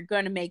 that if you're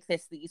going to make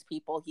these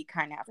people, you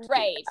kind of have to do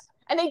it.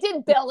 And they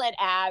did bill it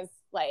as,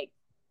 like,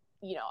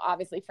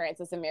 obviously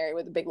Francis and Mary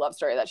with a big love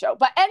story of that show.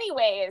 But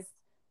anyways,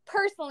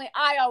 personally,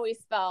 I always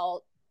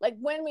felt like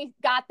when we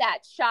got that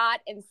shot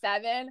in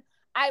 7,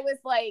 I was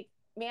like,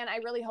 man, I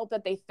really hope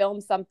that they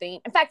film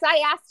something. In fact,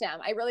 I asked him,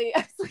 I was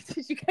like,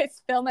 did you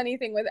guys film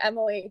anything with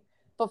Emily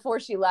before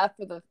she left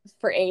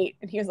for 8?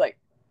 And he was like,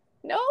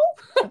 no.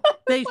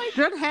 They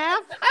should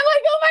have. I'm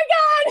like, oh my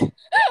God.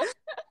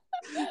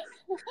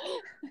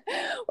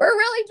 We're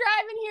really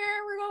driving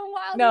here. We're going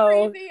wild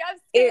and crazy. I'm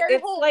scared.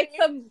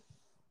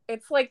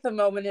 It's like the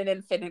moment in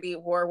Infinity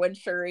War when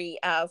Shuri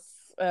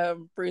asks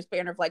Bruce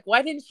Banner of like,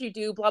 why didn't you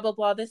do blah blah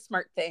blah this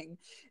smart thing?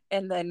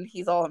 And then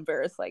he's all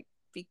embarrassed, like,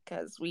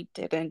 because we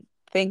didn't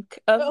think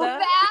of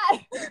that.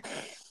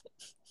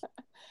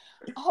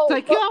 Oh, it's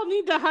like, y'all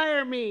need to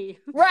hire me.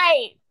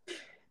 Right.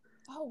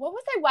 Oh, what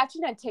was I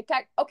watching on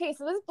TikTok? Okay,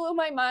 so this blew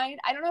my mind.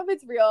 I don't know if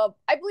it's real.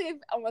 I believe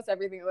almost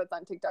everything that's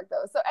on TikTok,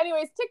 though. So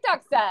anyways,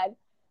 TikTok said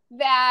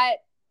that,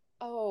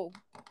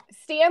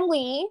 Stan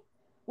Lee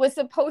was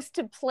supposed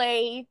to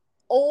play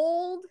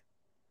old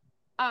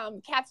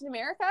Captain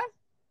America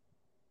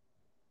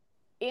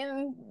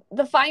in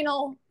the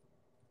final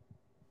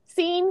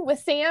scene with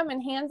Sam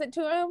and hands it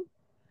to him.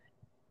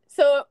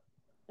 So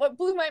what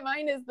blew my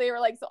mind is they were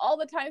like, so all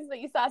the times that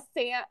you saw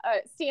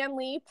Stan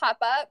Lee pop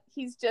up,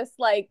 he's just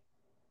like,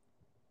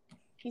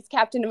 he's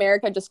Captain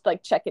America, just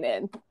like checking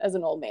in as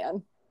an old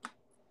man.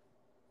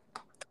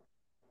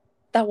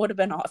 That would have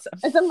been awesome.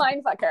 It's a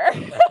mind fucker.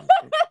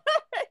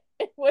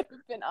 It would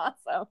have been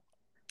awesome.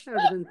 That would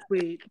have been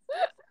sweet.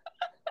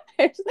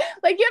 Like,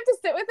 you have to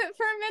sit with it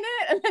for a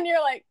minute, and then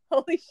you're like,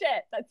 holy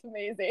shit, that's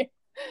amazing.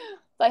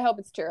 So I hope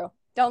it's true.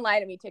 Don't lie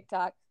to me,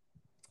 TikTok.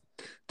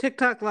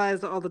 TikTok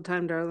lies all the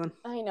time, darling.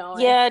 I know.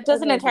 Yeah, it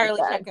doesn't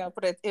entirely check out,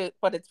 but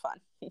it's fun.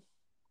 Yeah.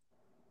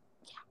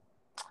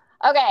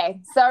 Okay,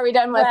 so are we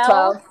done with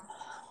 12?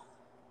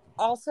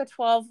 Also,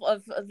 12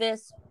 of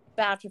this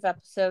batch of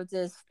episodes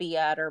is Thea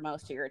at her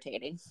most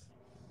irritating.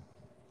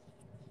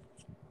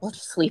 We'll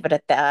just leave it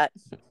at that.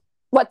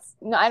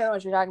 No, I don't know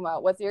what you're talking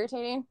about. What's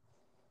irritating?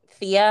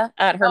 Thea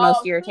at her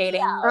most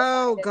irritating. Thea.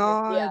 Oh,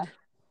 God. Thea.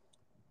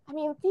 I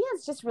mean,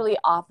 Thea's just really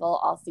awful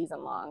all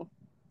season long.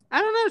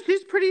 I don't know.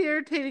 She's pretty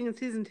irritating in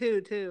season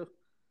 2, too.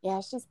 Yeah,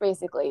 she's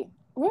basically...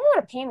 Remember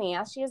what a pain in the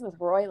ass she is with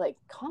Roy? Like,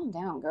 calm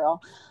down,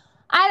 girl.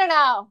 I don't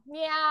know.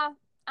 Yeah,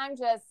 I'm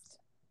just...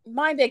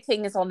 My big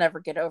thing is I'll never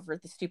get over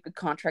the stupid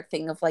contract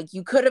thing of, like,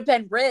 you could have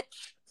been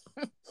rich.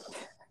 Also,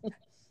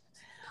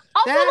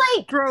 that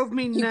like, drove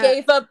me nuts. You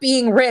gave up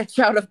being rich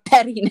out of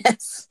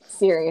pettiness.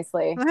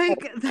 Seriously. Like,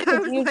 that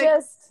could was you like,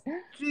 just...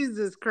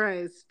 Jesus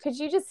Christ. Could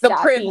you just the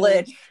stop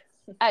privilege.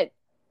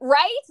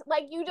 Right?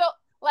 Like, you don't...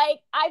 Like,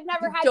 I've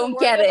never had to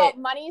worry about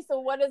money,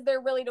 so what is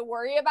there really to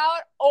worry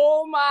about?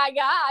 Oh my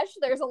gosh,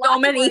 there's a lot so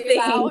many to worry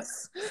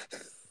things.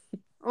 About.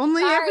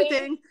 Only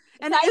everything.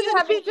 And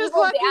isn't she just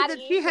lucky that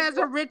she has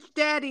a rich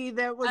daddy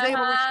that was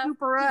able to scoop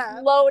her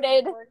up?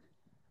 Loaded.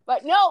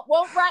 But no,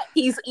 won't run.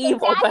 He's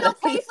evil, but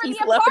at least he's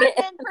the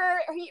apartment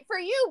for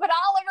you, but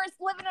Oliver's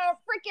living in a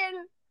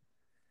freaking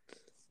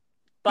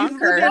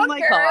bunker.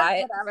 Whatever.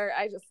 Whatever.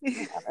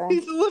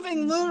 He's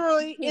living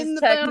literally in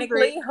the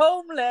technically boundary.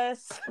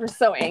 Homeless. We're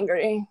so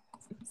angry.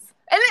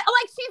 And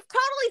like, she's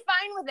totally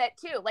fine with it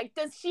too. Like,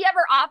 does she ever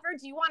offer,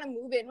 do you want to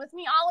move in with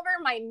me, Oliver?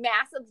 My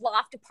massive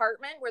loft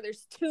apartment where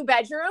there's 2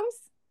 bedrooms.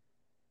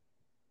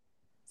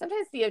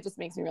 Sometimes Thea just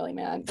makes me really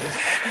mad.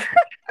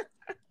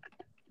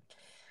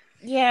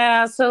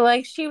 Yeah, so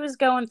like she was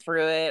going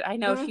through it. I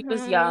know she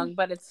was young,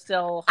 but it's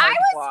still hard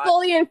I was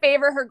fully in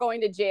favor of her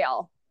going to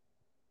jail.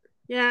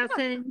 Yeah,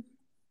 same.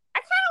 I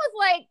kind of was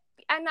like,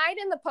 a night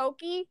in the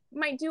pokey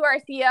might do our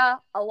Thea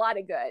a lot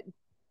of good.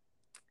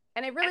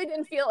 And I really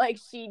didn't feel like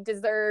she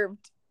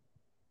deserved.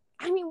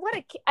 I mean,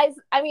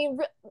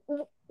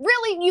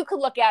 really, you could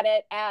look at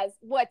it as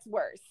what's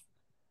worse: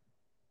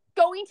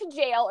 going to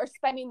jail or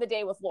spending the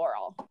day with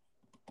Laurel.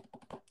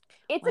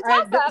 It's a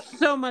toss up. I'd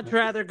so much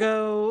rather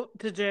go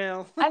to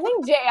jail. I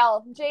think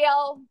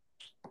jail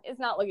is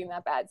not looking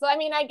that bad. So I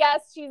mean, I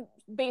guess she's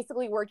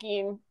basically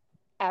working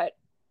at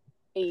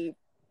a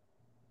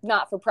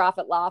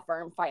not-for-profit law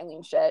firm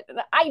filing shit.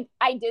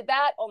 I did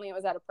that, only it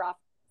was at a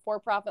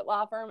for-profit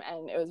law firm,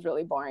 and it was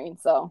really boring.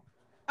 So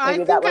I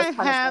think I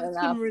have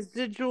some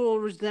residual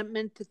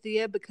resentment to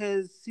Thea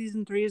because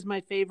season 3 is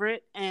my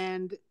favorite,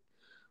 and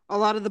a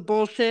lot of the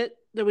bullshit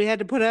that we had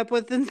to put up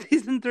with in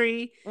season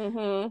 3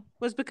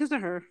 was because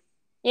of her.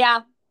 Yeah,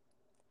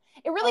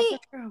 it really.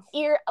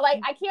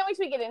 I can't wait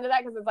to get into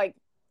that because it's like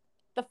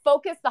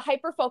the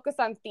hyper focus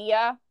on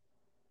Thea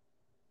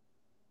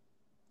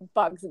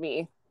bugs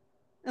me.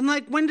 And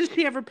like, when does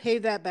she ever pay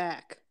that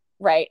back?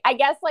 Right. I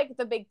guess like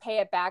the big pay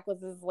it back was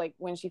like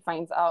when she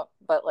finds out,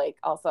 but like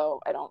also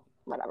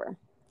whatever.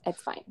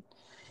 It's fine.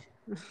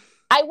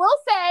 I will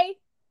say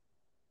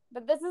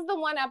that this is the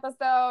one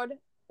episode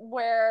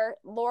where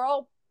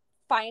Laurel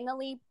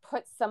finally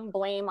put some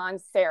blame on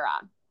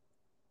Sarah.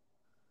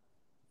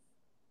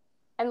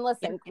 And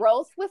listen,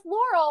 growth with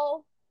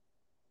Laurel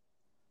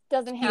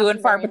doesn't have few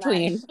and far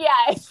between. Yeah,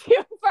 it's few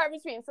and far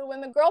between. So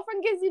when the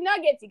girlfriend gives you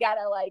nuggets, you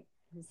gotta like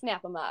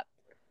snap them up.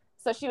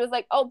 So she was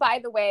like, oh, by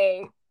the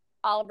way,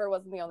 Oliver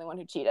wasn't the only one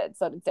who cheated.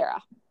 So did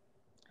Sarah.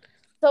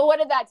 So what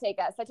did that take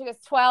us? That took us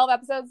 12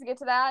 episodes to get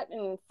to that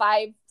in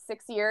 5-6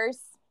 years.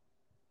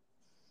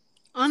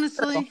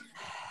 Honestly.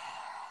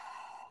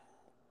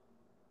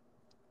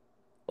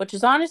 Which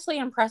is honestly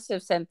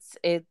impressive since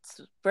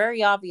it's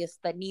very obvious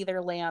that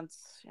neither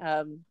Lance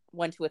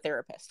went to a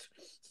therapist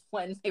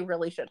when they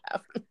really should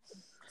have.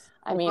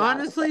 I mean,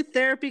 honestly,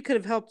 therapy could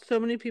have helped so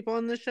many people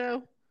on the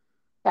show.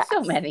 Facts.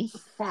 So many.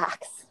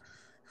 Facts.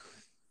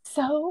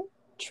 So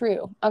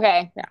True.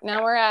 Okay. Yeah.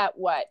 Now we're at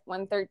what?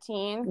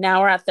 113?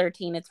 Now we're at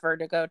 13. It's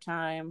Vertigo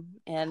time.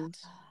 And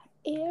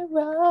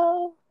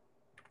Arrow.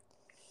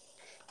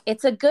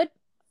 it's a good...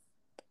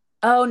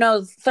 Oh,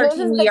 no.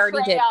 13 we already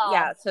did. Betrayal.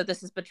 Yeah, so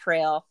this is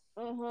Betrayal.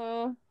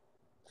 Mm-hmm.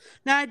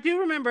 Now, I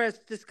do remember us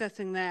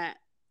discussing that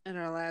in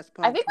our last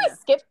podcast. I think we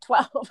skipped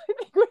 12. I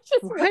think we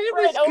just Why went did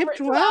we right over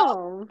skip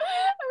 12? We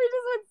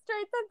just went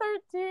straight to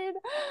 13.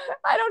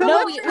 I don't know. No,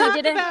 what we we talked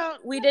didn't.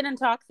 about- We didn't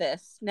talk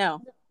this.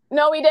 No.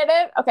 No, we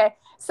didn't? Okay.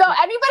 So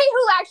anybody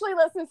who actually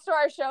listens to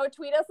our show,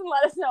 tweet us and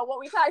let us know what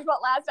we talked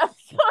about last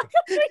episode.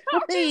 We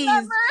don't Please.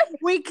 remember.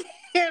 We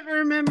can't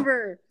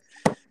remember.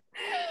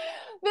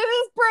 This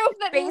is proof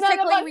that none of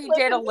Basically, us we did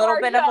listen a to little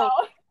our bit of a... show.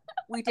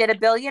 We did a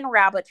billion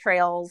rabbit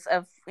trails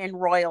in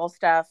royal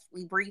stuff.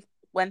 We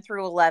went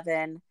through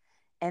 11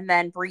 and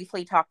then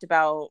briefly talked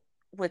about,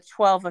 with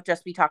 12 of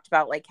just we talked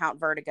about like Count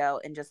Vertigo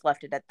and just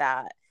left it at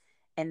that.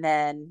 And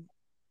then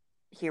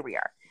here we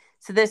are.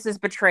 So this is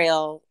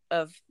Betrayal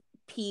of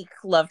peak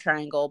love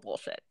triangle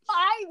bullshit.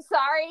 I'm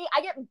sorry.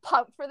 I get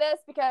pumped for this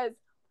because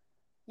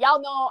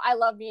y'all know I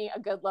love me a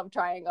good love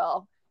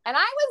triangle. And I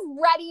was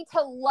ready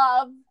to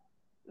love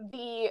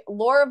the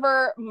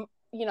Loriver,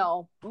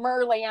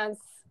 Merlance,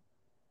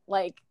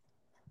 like,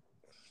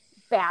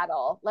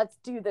 battle. Let's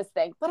do this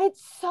thing. But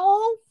it's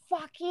so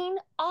fucking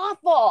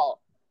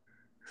awful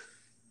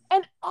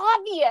and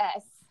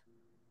obvious.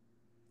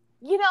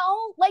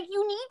 Like,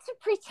 you need to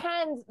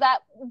pretend that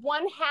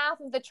one half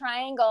of the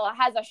triangle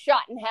has a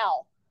shot in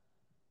hell.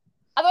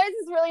 Otherwise,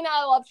 it's really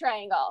not a love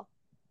triangle.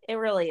 It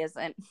really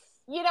isn't.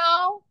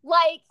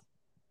 Like,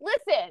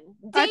 listen,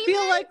 David, I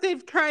feel like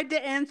they've tried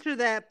to answer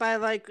that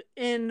by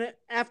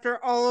after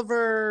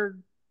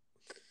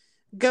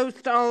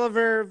Ghost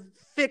Oliver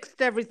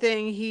fixed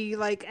everything, he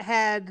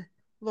had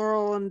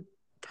Laurel and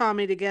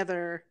Tommy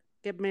together,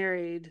 get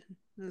married.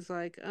 It was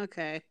like,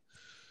 okay.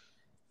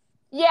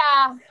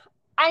 Yeah.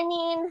 I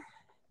mean,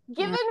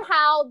 given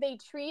how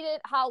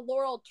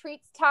Laurel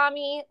treats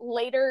Tommy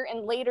later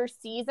in later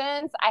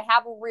seasons, I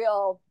have a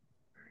real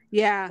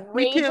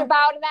rage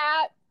about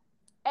that.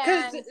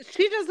 Because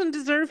she doesn't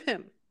deserve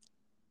him.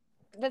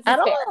 This is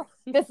fair.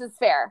 This is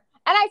fair.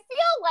 And I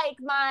feel like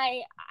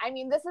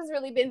this has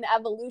really been the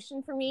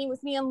evolution for me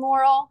with me and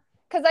Laurel.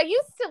 Because I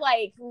used to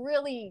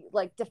really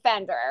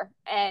defend her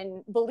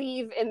and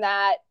believe in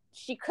that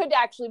she could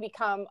actually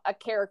become a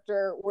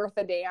character worth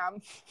a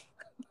damn.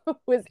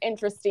 Was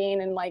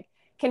interesting and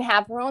can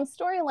have her own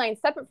storyline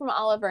separate from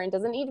Oliver and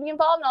doesn't need to be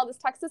involved in all this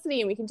toxicity,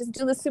 and we can just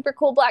do this super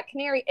cool Black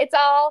Canary. It's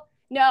all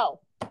no.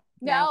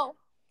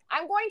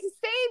 I'm going to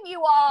save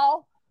you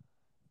all.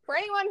 For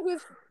anyone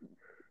who's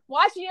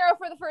watching Arrow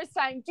for the first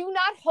time, do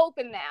not hope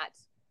in that.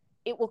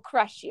 It will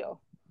crush you.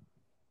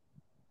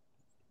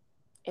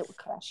 It will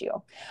crush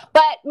you.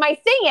 But my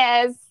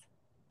thing is,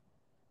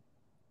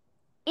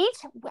 each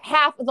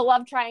half of the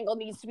love triangle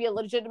needs to be a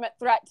legitimate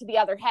threat to the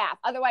other half.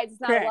 Otherwise,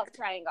 it's not Correct. a love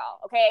triangle.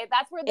 Okay,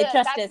 that's where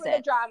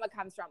the drama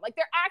comes from.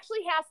 There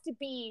actually has to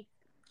be.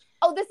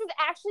 Oh, this is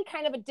actually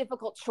kind of a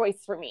difficult choice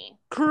for me.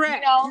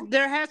 Correct.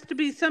 There has to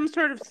be some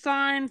sort of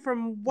sign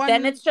from one.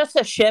 Then it's just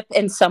a ship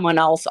and someone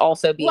else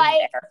also being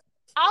there.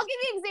 I'll give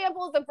you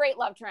examples of great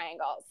love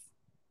triangles.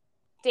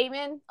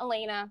 Damon,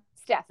 Elena,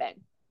 Stefan.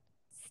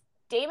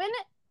 Damon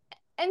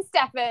and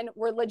Stefan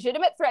were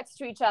legitimate threats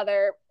to each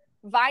other,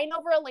 vying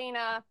over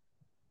Elena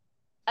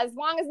as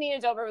long as Nina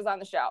Dobrev was on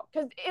the show.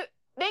 Because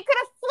they could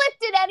have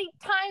flipped it any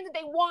time that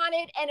they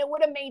wanted and it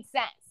would have made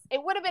sense.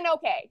 It would have been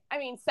okay.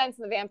 Sense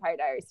in the Vampire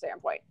Diaries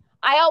standpoint.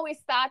 I always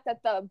thought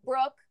that the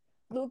Brooke,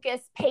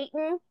 Lucas,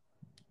 Peyton,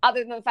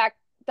 other than the fact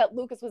that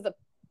Lucas was a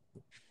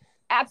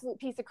absolute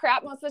piece of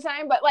crap most of the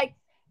time, but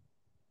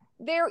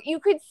there you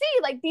could see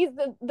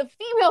the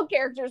female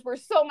characters were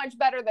so much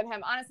better than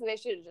him. Honestly, they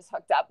should have just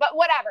hooked up, but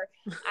whatever.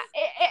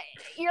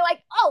 You're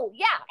oh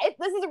yeah,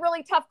 this is a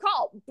really tough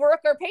call.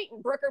 Brooke or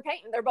Peyton,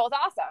 they're both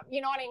awesome.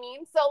 You know what I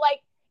mean? So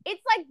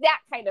it's that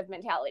kind of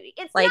mentality.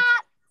 It's not,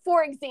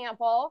 for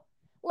example,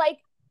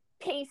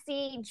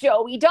 Pacey,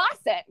 Joey,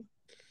 Dawson.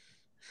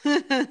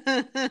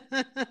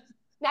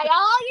 Now,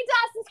 all you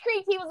Dawson's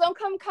Creek people don't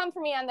come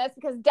for me on this,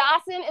 because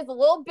Dawson is a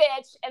little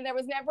bitch and there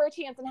was never a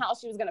chance in hell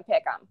she was going to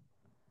pick him.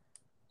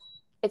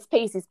 It's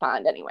Pacey's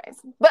Pond anyways.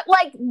 But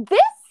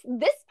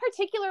this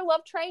particular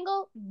love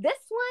triangle, this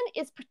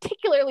one is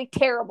particularly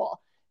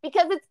terrible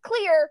because it's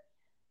clear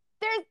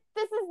this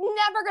is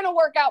never going to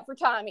work out for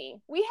Tommy.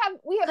 We have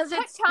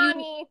put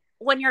Tommy.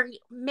 When you're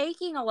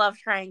making a love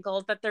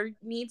triangle, that there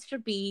needs to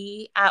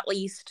be at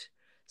least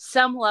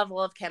some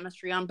level of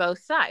chemistry on both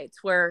sides,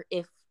 where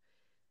if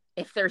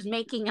there's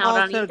making out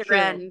on either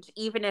end,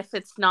 even if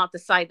it's not the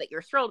side that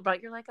you're thrilled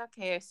about, you're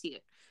okay, I see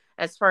it.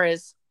 As far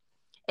as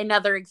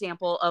another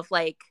example of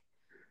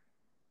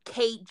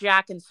Kate,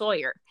 Jack, and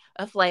Sawyer,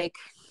 of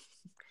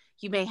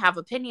you may have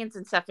opinions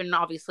and stuff, and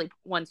obviously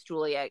once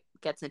Julia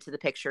gets into the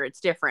picture, it's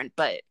different,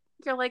 but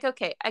you're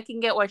okay, I can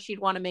get why she'd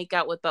want to make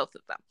out with both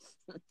of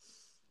them.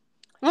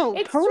 Oh,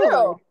 it's totally.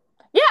 True.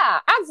 Yeah,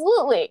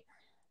 absolutely.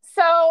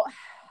 So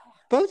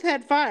both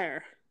had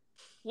fire.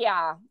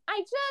 Yeah,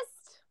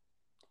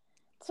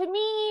 to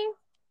me,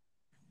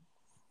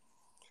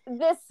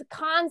 this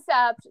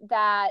concept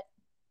that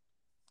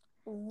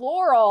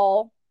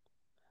Laurel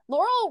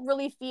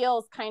really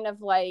feels kind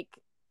of like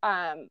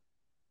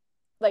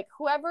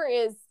whoever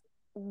is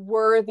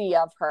worthy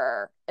of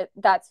her,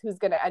 that's who's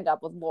going to end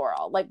up with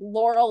Laurel. Like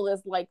Laurel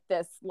is like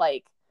this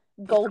like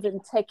golden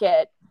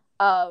ticket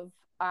of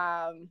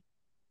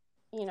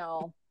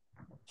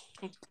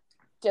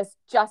just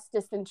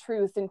justice and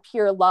truth and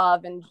pure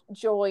love and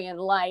joy and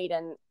light,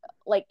 and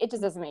like it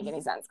just doesn't make any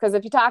sense, because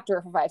if you talk to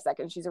her for 5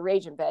 seconds, she's a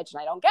raging bitch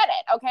and I don't get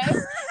it. Okay.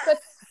 But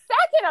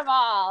second of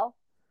all,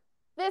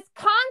 this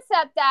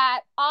concept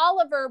that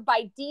Oliver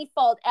by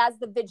default as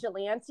the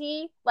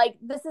vigilante, like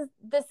this is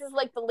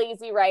like the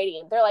lazy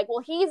writing. They're like, well,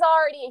 he's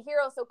already a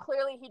hero, so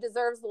clearly he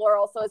deserves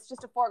Laurel, so it's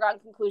just a foregone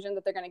conclusion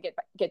that they're going to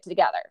get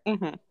together.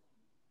 Mm-hmm.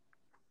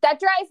 That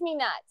drives me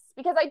nuts,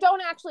 because I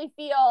don't actually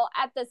feel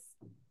at this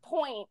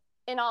point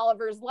in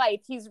Oliver's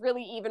life he's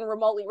really even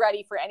remotely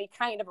ready for any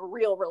kind of a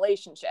real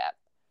relationship.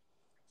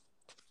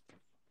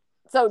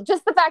 So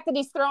just the fact that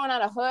he's throwing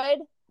on a hood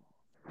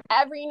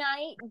every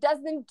night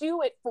doesn't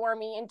do it for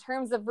me in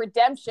terms of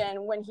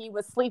redemption when he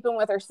was sleeping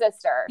with her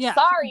sister. Yeah.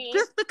 Sorry.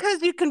 Just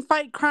because you can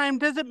fight crime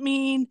doesn't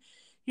mean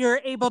you're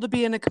able to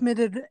be in a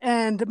committed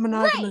and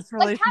monogamous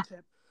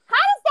relationship. How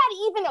does that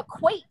even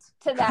equate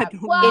to them?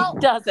 Well,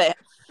 it doesn't.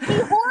 He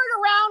whored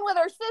around with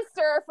her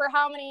sister for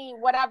how many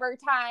whatever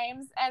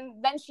times,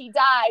 and then she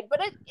died.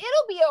 But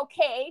it'll be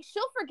okay.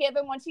 She'll forgive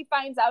him when she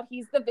finds out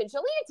he's the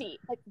vigilante.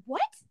 Like, what?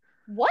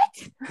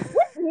 What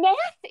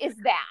math is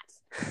that?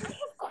 I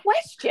have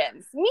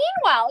questions.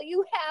 Meanwhile,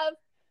 you have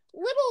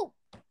little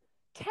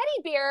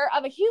teddy bear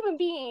of a human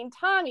being,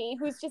 Tommy,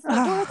 who's just an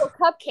adorable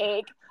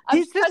cupcake.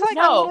 He's just like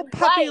a little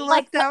puppy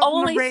left the out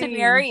only in the rain.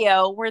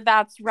 scenario where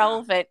that's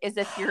relevant is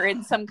if you're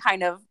in some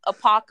kind of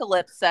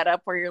apocalypse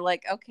setup where you're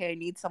like, okay, I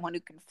need someone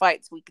who can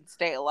fight so we can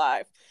stay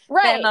alive.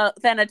 Right.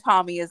 Then a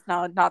Tommy is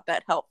not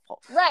that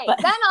helpful. Right.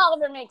 But then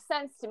Oliver makes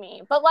sense to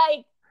me. But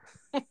like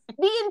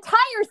the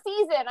entire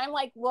season, I'm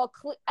like, well,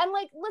 and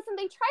like, listen,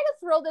 they try to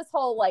throw this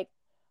whole like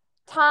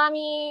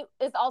Tommy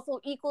is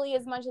also equally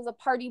as much as a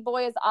party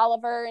boy as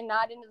Oliver and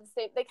not into the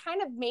same. They kind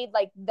of made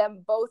like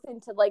them both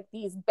into like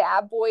these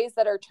bad boys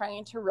that are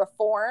trying to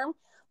reform.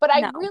 But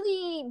I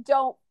really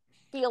don't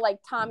feel like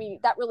Tommy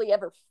that really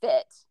ever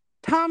fit.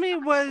 Tommy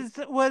was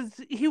too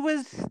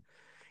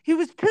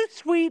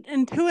sweet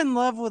and too in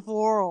love with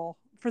Laurel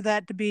for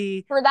that to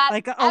be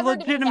like a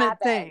legitimate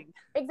thing.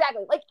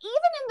 Exactly. Like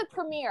even in the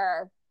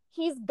premiere,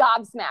 he's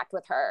gobsmacked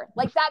with her.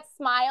 Like that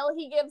smile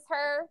he gives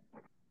her.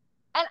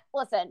 And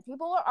listen,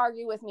 people will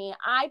argue with me.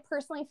 I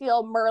personally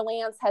feel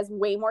Merlance has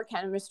way more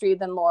chemistry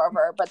than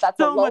Laura, but that's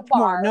so a low much bar.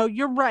 More. No,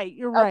 you're right.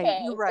 You're right.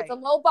 Okay, you're right. It's a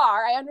low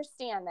bar. I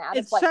understand that.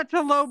 It's like, such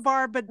a low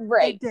bar, but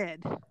right. It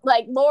did.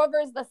 Like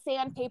Laura's the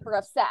sandpaper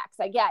of sex.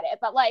 I get it,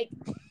 but like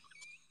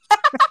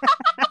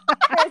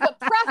there's a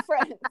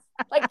preference.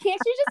 Like, can't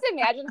you just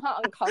imagine how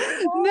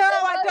uncomfortable? No,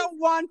 I don't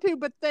want to,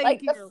 but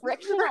thank you. Like the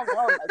friction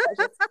alone, I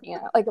just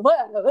can't. Like,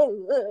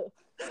 radioactive.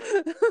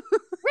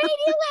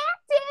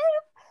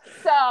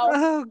 So.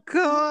 Oh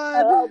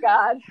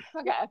God.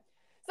 Okay.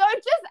 So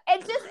it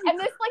just, and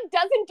this like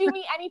doesn't do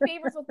me any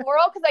favors with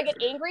Laurel because I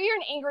get angrier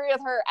and angrier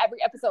with her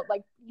every episode.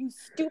 Like, you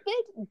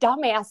stupid,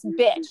 dumbass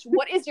bitch.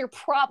 What is your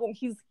problem?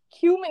 He's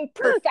human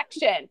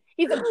perfection.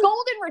 He's a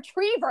golden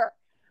retriever.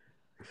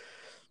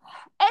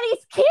 And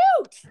he's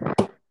cute.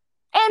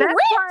 And that's rich.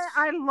 Why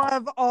I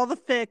love all the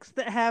fics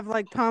that have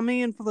like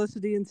Tommy and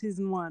Felicity in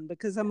season 1,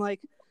 because I'm like,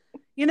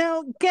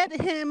 get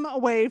him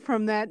away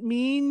from that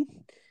mean,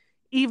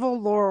 evil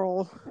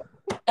Laurel.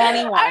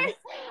 Anyone.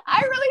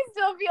 I really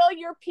still feel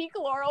your peak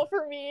Laurel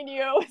for me and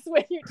you is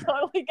when you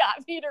totally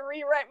got me to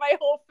rewrite my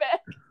whole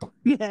fic.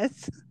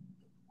 Yes.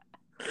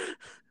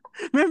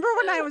 Remember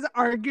when I was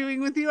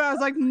arguing with you? I was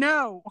like,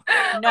 no.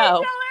 I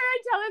tell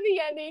her the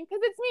ending, because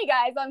it's me,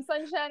 guys, on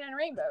Sunshine and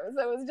Rainbows.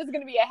 So it was just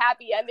going to be a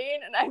happy ending,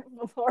 and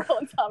Laurel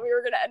and Tommy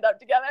were going to end up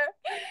together.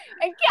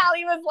 And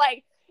Callie was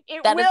like,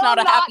 that is not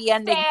a happy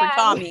ending for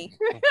Tommy.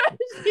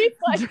 She's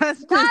like,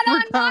 Justice not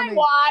on Tommy. my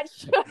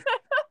watch.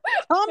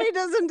 Tommy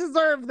doesn't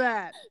deserve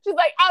that. She's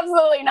like,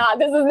 absolutely not.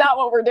 This is not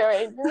what we're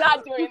doing. We're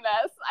not doing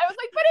this. I was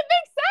like, but it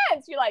makes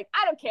sense. You're like,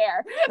 I don't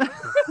care.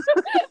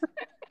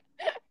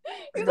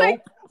 He's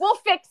like, we'll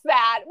fix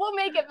that. We'll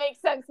make it make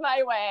sense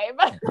my way.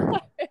 But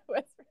it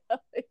was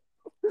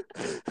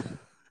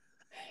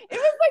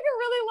like a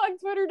really long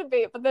Twitter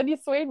debate, but then he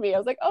swayed me. I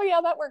was like, oh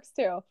yeah, that works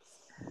too.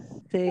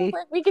 See?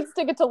 We can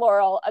stick it to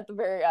Laurel at the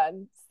very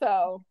end.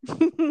 So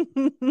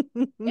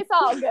it's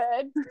all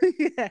good.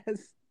 Yes.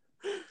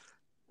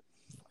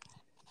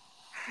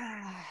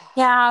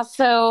 Yeah,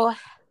 so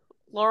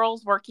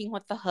Laurel's working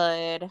with the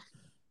hood,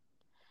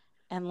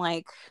 and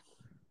like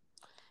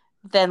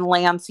then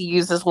Lance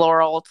uses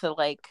Laurel to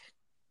like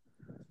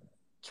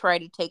try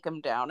to take him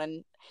down,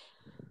 and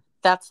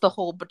that's the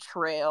whole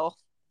betrayal.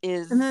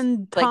 And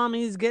then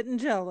Tommy's getting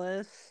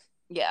jealous.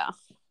 Yeah.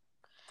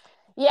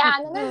 Yeah,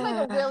 and then there's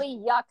like a really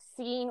yuck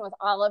scene with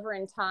Oliver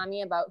and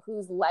Tommy about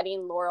who's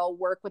letting Laurel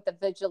work with the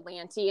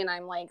vigilante, and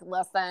I'm like,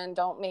 listen,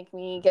 don't make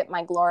me get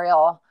my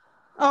Glorial.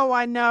 Oh,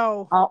 I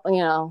know. Oh, you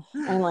know,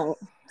 I'm like,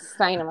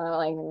 sign him. I'm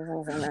like,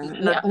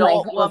 an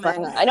adult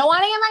woman. I don't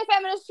want to get my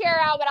feminist chair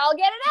out, but I'll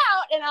get it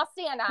out and I'll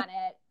stand on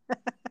it.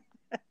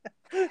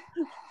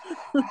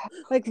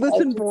 Like,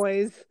 listen,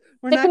 boys,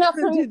 we're not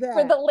going to do that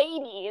for the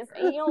ladies.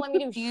 And you don't let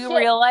me do. Do you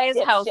realize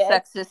how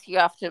sexist you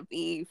have to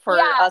be for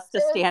us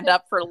to stand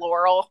up for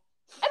Laurel?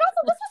 And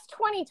also, this is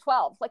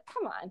 2012. Like,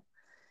 come on.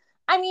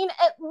 I mean,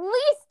 at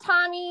least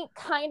Tommy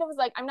kind of was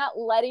like, I'm not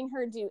letting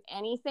her do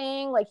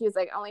anything. Like, he was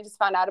like, I only just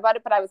found out about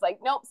it. But I was like,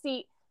 nope,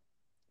 see,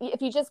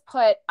 if you just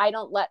put, I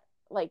don't let,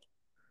 like,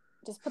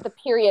 just put the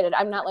period.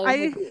 I'm not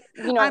letting her do,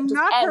 you know, I'm just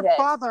not end her it.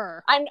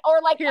 father.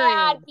 Or like period.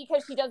 add,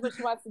 because she does what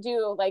she wants to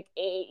do, like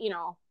a, you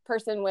know,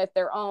 person with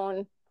their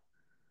own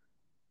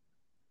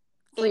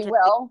free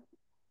will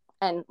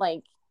and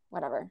like,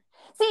 whatever.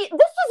 See, this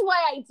is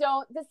why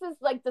this is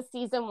like the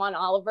season 1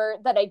 Oliver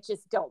that I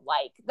just don't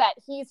like, that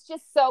he's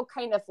just so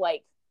kind of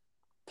like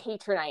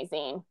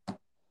patronizing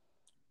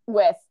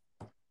with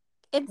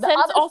it.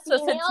 Since also,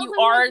 since you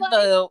are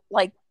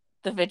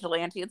the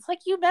vigilante, it's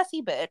like, you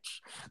messy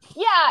bitch.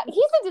 Yeah, he's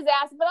a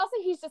disaster, but also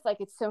he's just like,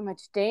 it's so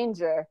much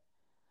danger.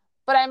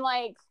 But I'm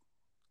like,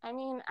 I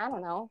mean, I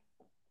don't know.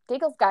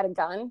 Diggle's got a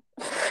gun.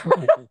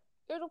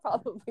 It'll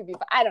probably be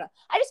fine. I don't know.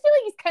 I just feel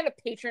like he's kind of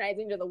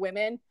patronizing to the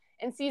women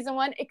in season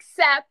 1,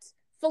 except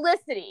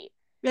Felicity.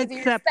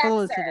 Except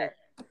Felicity. Her.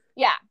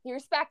 Yeah, he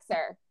respects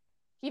her.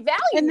 He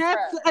values her. And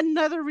that's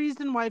another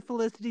reason why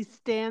Felicity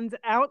stands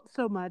out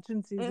so much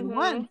in season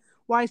 1.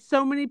 Why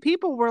so many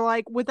people were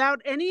like,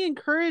 without any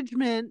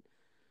encouragement,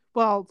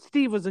 well,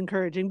 Steve was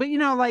encouraging, but, you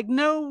know, like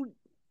no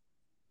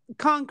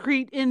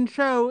concrete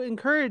in-show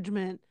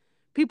encouragement,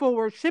 people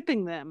were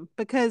shipping them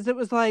because it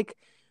was like,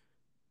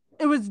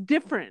 it was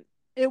different.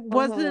 It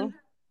wasn't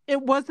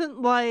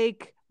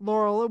like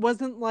Laurel. It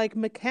wasn't like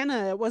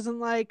McKenna. It wasn't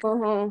like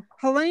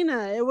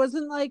Helena. It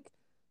wasn't like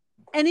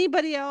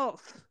anybody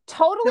else.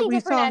 Totally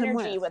different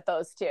energy with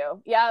those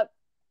two. Yep.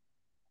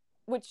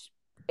 Which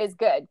is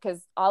good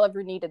because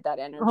Oliver needed that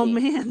energy. Oh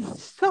man,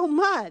 so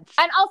much.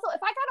 And also,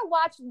 if I gotta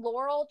watch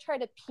Laurel try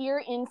to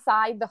peer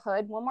inside the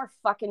hood one more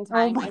fucking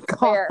time, oh my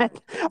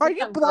God. Are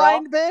you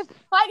blind, bitch?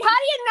 Like, how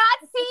do you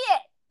not see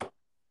it?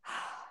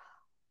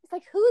 It's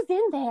like, who's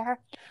in there?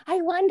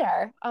 I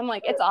wonder. I'm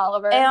like, it's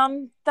Oliver.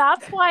 And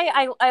that's why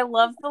I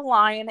love the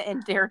line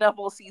in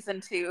Daredevil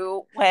season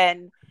 2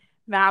 when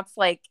Matt's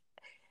like,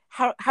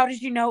 how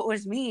did you know it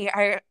was me?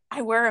 I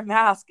wear a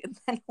mask, and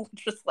then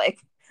just like,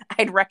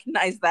 I'd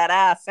recognize that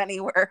ass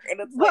anywhere.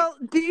 And it's well,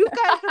 do you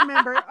guys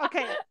remember?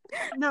 Okay,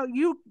 no, do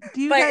you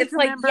but guys it's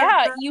remember?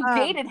 Like, yeah, you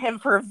dated him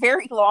for a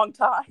very long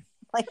time.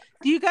 Like,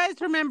 do you guys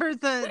remember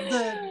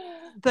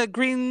the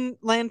Green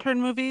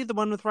Lantern movie, the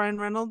one with Ryan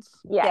Reynolds?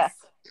 Yes.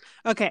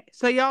 Okay,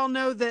 so y'all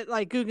know that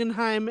like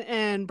Guggenheim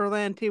and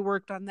Berlanti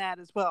worked on that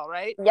as well,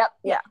 right? Yep.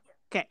 Yeah.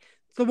 Okay,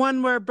 it's the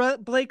one where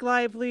Blake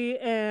Lively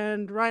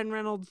and Ryan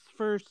Reynolds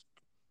first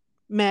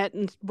met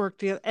and worked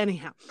together.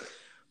 Anyhow,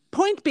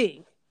 point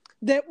being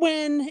that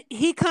when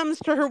he comes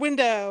to her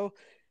window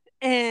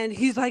and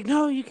he's like,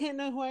 no, you can't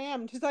know who I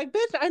am. And she's like,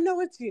 bitch, I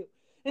know it's you.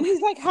 And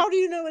he's like, how do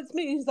you know it's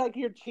me? And he's like,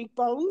 your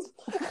cheekbones.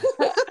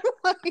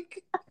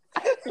 Like,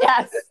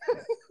 yes.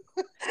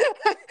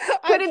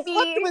 Could it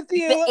be with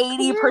you,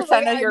 the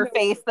 80% of your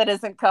face that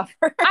isn't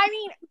covered? I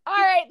mean, all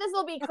right, this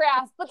will be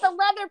crass, but the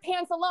leather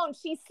pants alone,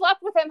 she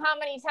slept with him how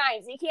many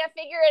times? You can't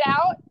figure it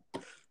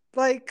out?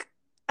 Like,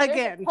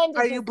 again,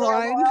 are you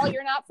blind? Laurel,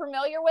 you're not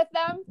familiar with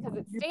them? Because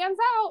it stands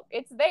out.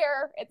 It's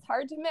there. It's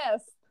hard to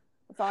miss.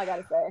 That's all I got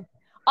to say.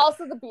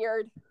 Also, the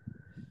beard.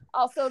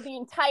 Also, the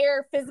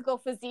entire physical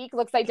physique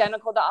looks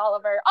identical to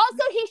Oliver.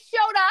 Also, he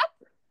showed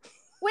up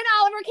when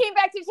Oliver came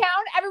back to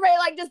town. Everybody,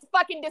 like, just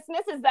fucking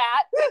dismisses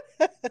that.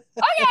 Okay.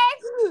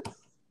 Oh,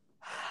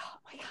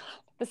 my God.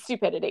 The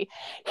stupidity.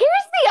 Here's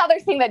the other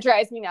thing that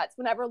drives me nuts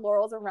whenever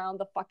Laurel's around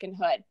the fucking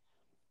hood.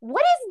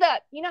 What is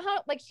the, you know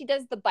how, like, she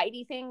does the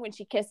bitey thing when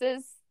she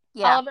kisses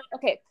Oliver?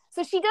 Okay,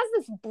 so she does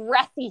this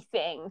breathy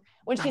thing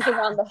when she's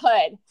around the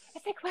hood.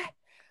 It's like, what?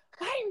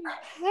 Why are you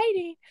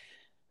hiding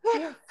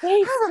your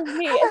face from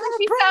me? And then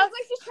she sounds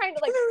like she's trying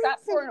to, like, prep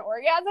for an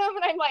orgasm.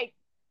 And I'm like,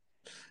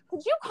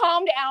 could you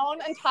calm down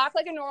and talk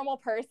like a normal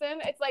person?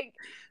 It's like,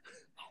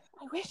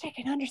 I wish I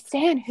could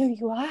understand who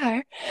you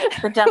are.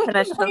 The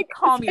definition like, of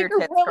calm your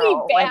tits, really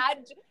girl. Bad.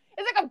 Like,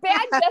 it's like a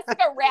bad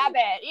Jessica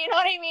Rabbit. You know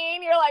what I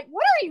mean? You're like,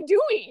 what are you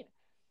doing?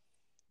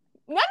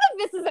 None of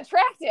this is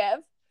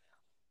attractive.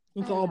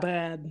 It's all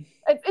bad.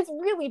 It's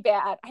really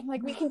bad. I'm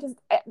like, we can just,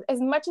 as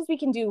much as we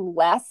can do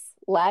less.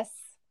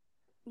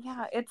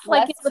 Yeah, it's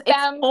like, it's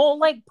full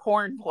like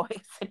porn voice.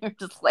 And you're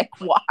just like,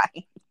 why?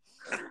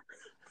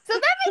 So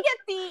then we get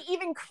the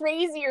even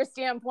crazier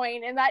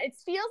standpoint in that it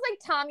feels like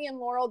Tommy and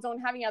Laurel don't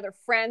have any other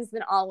friends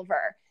than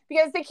Oliver.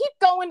 Because they keep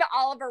going to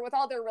Oliver with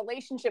all their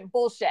relationship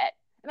bullshit.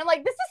 And I'm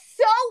like, this is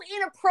so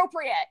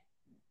inappropriate.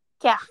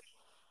 Yeah.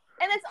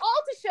 And it's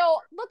all to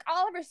show, look,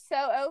 Oliver's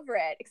so over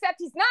it. Except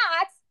he's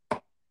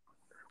not.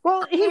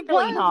 Well, he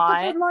Clearly was, not.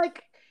 but then,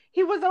 like,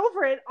 he was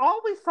over it.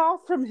 All we saw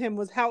from him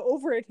was how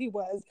over it he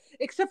was,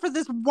 except for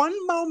this one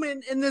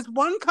moment in this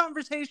one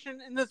conversation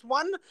in this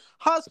one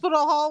hospital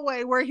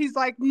hallway where he's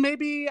like,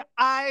 maybe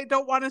I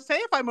don't want to say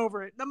if I'm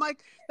over it. And I'm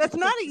like, that's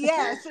not a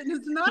yes, and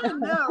it's not a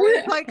no.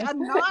 It's like a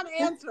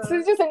non-answer. So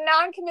it's just a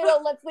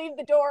non-committal, let's leave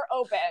the door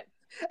open.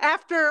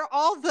 After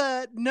all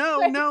the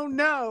no,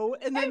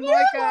 and then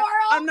like Laurel,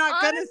 I'm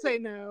not gonna say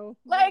no.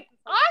 Like,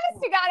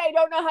 honest to God, I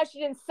don't know how she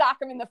didn't sock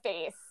him in the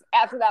face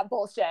after that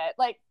bullshit.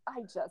 Like,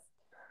 I just...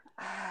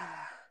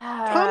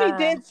 Tommy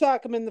did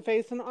sock him in the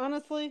face, and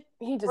honestly,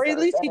 or at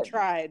least he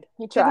tried.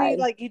 He tried.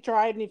 He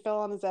tried, and he fell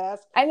on his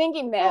ass. I think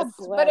he missed,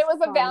 but it was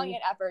a Tommy.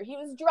 valiant effort. He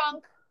was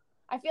drunk.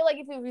 I feel like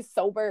if he was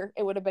sober,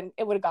 it would have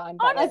gone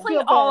better. Honestly,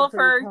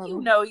 Oliver, you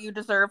know you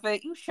deserve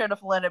it. You should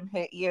have let him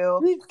hit you.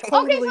 He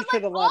totally okay,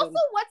 but like, also,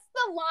 what's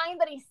the line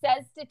that he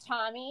says to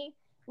Tommy?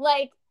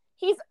 Like,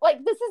 he's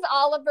like, this is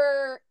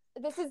Oliver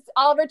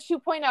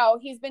 2.0.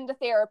 He's been to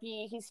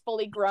therapy. He's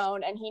fully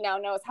grown, and he now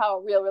knows how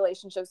real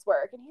relationships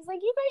work. And he's like,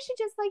 you guys should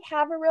just like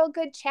have a real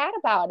good chat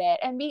about it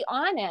and be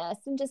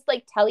honest and just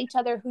like tell each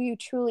other who you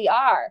truly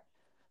are.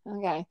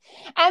 Okay.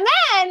 And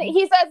then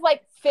he says,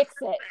 like, fix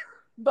it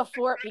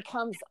before it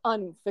becomes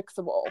unfixable. It's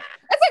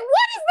like,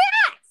 what is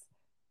that?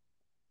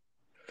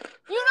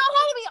 You know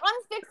how to be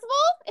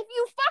unfixable? If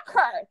you fuck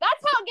her.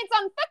 That's how it gets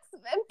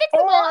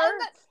unfixable. Or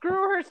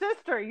screw her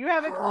sister. You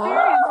have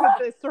experience with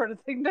this sort of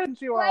thing, don't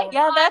you, Oliver?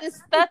 Yeah,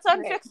 that's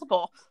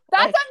unfixable.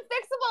 That's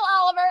unfixable,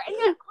 Oliver. And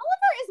yet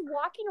Oliver is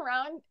walking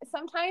around.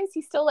 Sometimes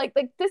he's still like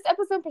this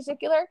episode in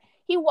particular,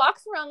 he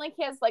walks around like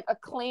he has like a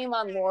claim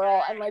on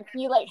Laurel and like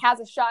he like has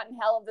a shot in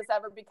hell of this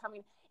ever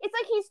becoming. It's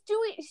like he's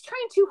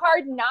trying too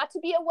hard not to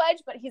be a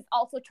wedge, but he's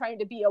also trying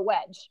to be a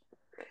wedge.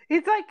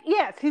 He's like,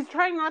 yes, he's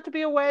trying not to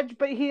be a wedge,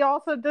 but he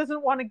also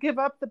doesn't want to give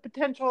up the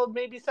potential of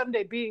maybe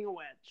someday being a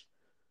wedge.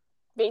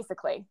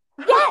 Basically.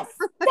 Yes,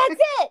 that's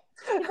it.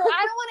 He's like, I don't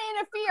want to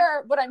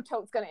interfere, but I'm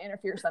totes going to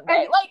interfere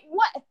someday. Like,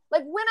 what?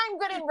 Like, when I'm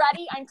good and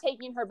ready, I'm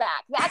taking her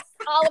back. That's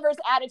Oliver's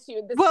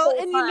attitude this whole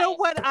time. You know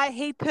what I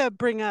hate to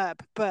bring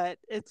up, but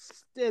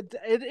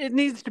it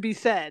needs to be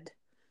said.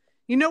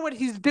 You know what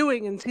he's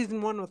doing in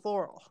season 1 with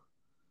Laurel?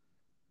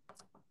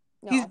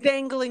 No. He's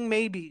dangling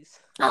maybes.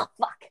 Oh,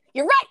 fuck.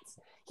 You're right.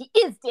 He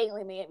is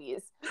dangling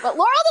maybes. But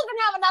Laurel doesn't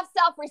have enough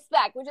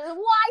self-respect, which is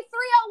why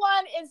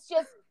 301 is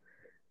just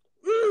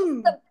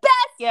the best.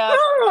 Yeah.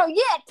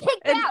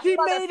 Take that, and she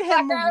made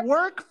him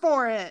work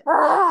for it.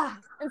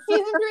 And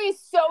season 3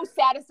 is so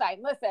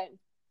satisfying. Listen,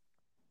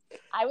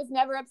 I was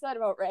never upset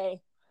about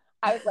Ray.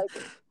 I was like,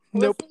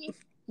 nope.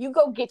 You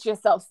go get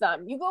yourself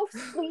some. You go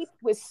sleep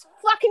with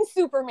fucking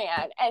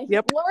Superman and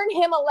learn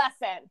him a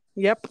lesson.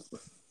 Yep.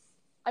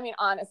 I mean,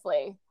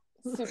 honestly,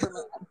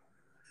 Superman.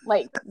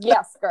 Like,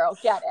 yes, girl,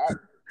 get it.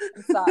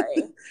 I'm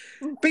sorry.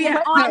 But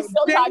yeah, I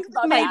still talk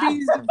about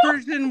maybe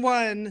version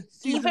 1.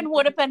 Even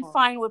would have been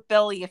fine with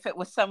Billy if it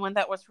was someone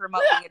that was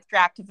remotely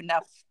attractive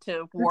enough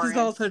to warrant. This is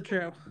also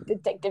true.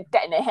 Detective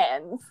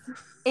Dennehan.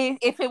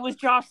 If it was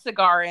Josh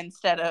Segar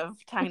instead of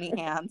Tiny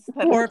Hands.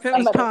 Or if it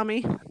was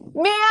Tommy. Man,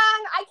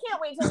 I can't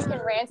wait till we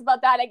can rant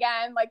about that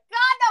again. Like,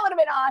 God, that would have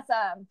been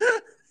awesome.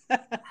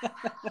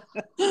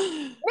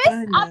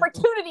 Missed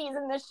opportunities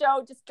in this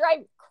show just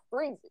drive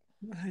crazy.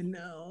 I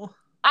know.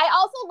 I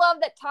also love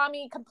that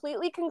Tommy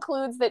completely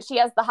concludes that she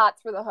has the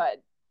hots for the hood.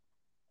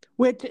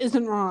 Which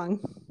isn't wrong.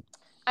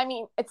 I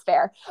mean, it's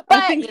fair. But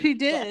I think she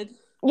did.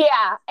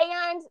 Yeah.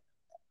 And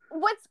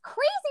what's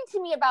crazy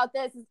to me about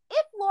this is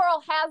if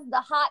Laurel has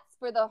the hots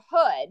for the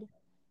hood,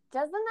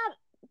 doesn't that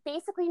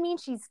basically mean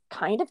she's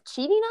kind of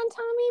cheating on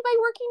Tommy by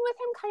working with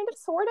him, kind of,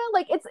 sort of?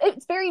 Like,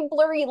 it's very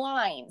blurry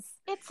lines.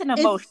 It's an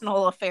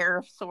emotional affair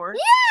of sorts.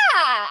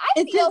 Yeah,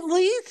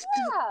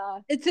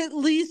 it's at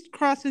least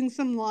crossing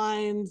some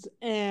lines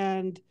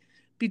and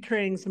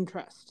betraying some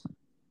trust.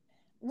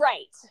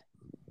 Right.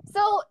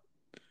 So,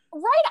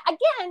 right,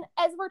 again,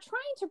 as we're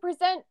trying to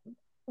present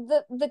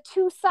the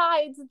two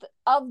sides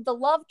of the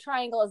love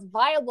triangle as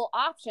viable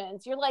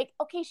options, you're like,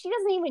 okay, she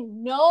doesn't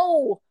even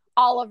know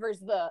Oliver's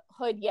the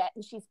hood yet,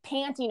 and she's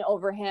panting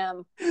over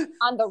him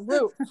on the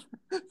roof.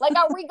 Like,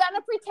 are we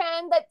gonna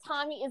pretend that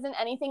Tommy isn't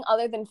anything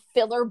other than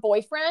filler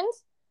boyfriend?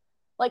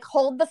 Like,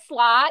 hold the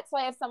slot so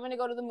I have someone to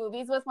go to the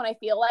movies with when I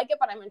feel like it,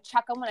 but I'm gonna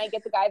check him when I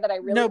get the guy that I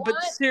really want. No,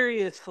 but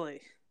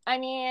seriously. I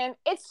mean,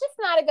 it's just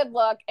not a good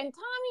look, and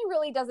Tommy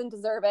really doesn't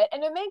deserve it,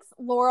 and it makes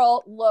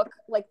Laurel look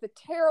like the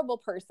terrible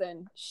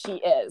person she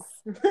is.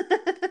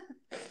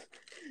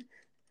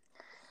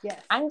 Yes.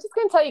 I'm just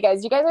gonna tell you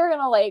guys are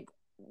gonna like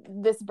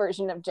this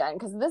version of Jen,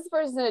 because this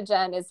version of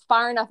Jen is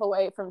far enough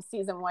away from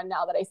season 1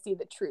 now that I see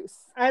the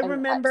truth. I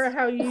remember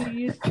how you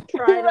used to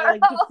try to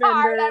like defend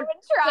her. I would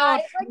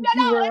try. Like,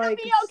 no, it'll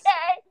be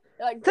okay.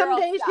 Like,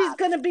 someday she's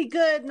gonna be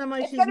good, and I'm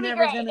like, she's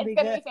never gonna be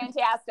good. It's gonna be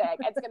fantastic.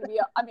 It's gonna be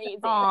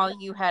amazing. Oh,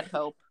 you had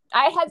hope.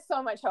 I had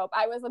so much hope.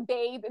 I was a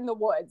babe in the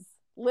woods,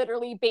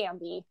 literally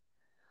Bambi.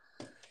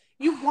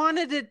 You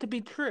wanted it to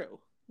be true.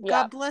 Yep.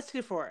 God bless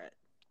you for it.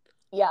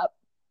 Yep.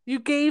 You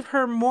gave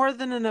her more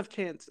than enough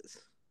chances.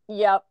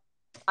 Yep.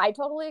 I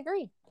totally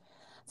agree.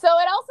 So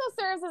it also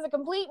serves as a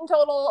complete and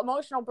total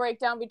emotional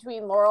breakdown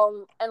between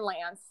Laurel and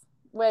Lance,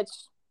 which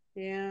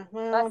yeah,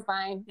 well, that's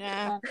fine.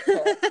 Yeah.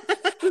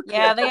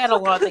 Yeah, they had a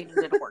lot they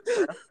needed to work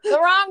through.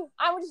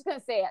 I'm just gonna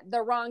say it.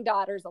 The wrong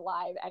daughter's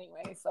alive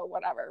anyway, so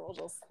whatever. We'll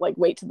just like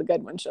wait till the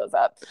good one shows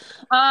up.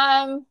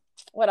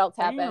 What else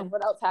happened? Damn.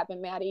 What else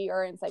happened, Maddie?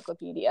 Your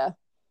encyclopedia.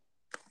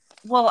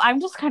 Well, I'm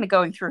just kind of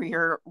going through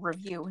your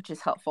review, which is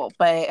helpful,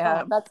 but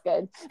That's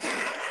good.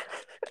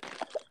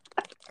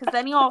 because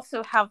then you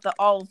also have the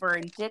Oliver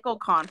and Diggle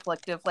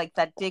conflict of like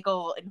that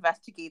Diggle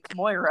investigates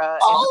Moira.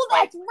 Oh,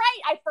 and, that's right.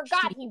 I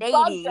forgot he shady,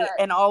 bugged her.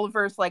 and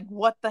Oliver's like,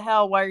 "What the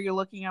hell? Why are you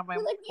looking at my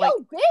He's like, yo,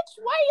 bitch,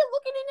 why are you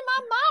looking into my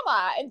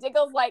mama? And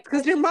Diggle's like,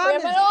 because your mom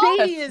criminal? is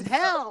shady as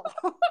hell.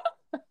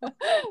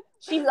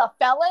 She's a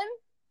felon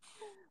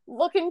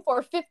looking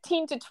for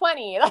 15 to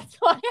 20. That's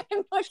why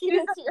I'm looking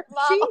into your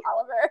mom,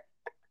 Oliver.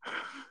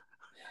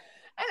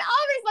 And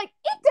Oliver's like,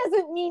 it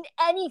doesn't mean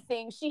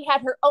anything. She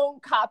had her own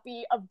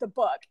copy of the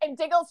book. And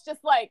Diggle's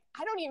just like,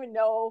 I don't even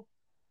know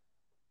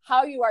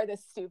how you are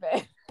this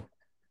stupid.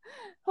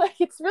 Like,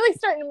 it's really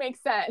starting to make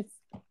sense.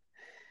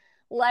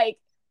 Like,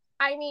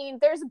 I mean,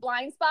 there's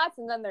blind spots,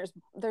 and then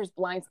there's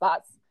blind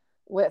spots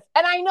with,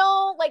 and I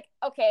know, like,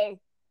 okay,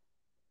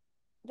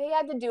 they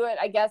had to do it,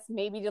 I guess,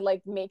 maybe to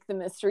like make the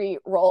mystery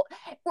roll.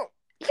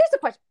 Here's the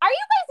question. Are you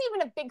guys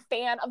even a big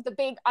fan of the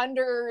big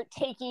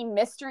undertaking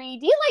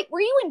mystery?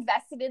 Were you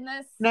invested in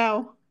this?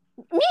 No.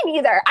 Me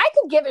neither. I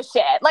could give a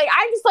shit. Like,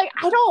 I'm just like,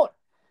 I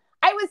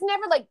was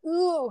never like,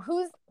 ooh,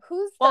 who's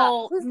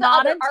the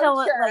other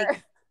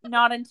Archer?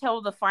 Not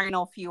until the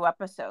final few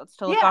episodes,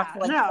 till it got to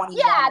like 21.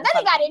 Yeah,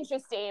 then it got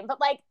interesting. But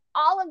like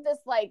all of this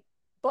like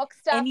book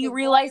stuff, and you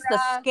realize the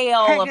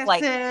scale Pegasus of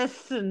like,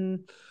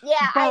 and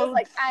I was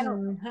like, I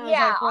don't.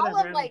 Yeah, all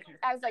of like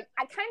I was like,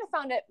 I kind of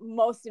found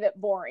most of it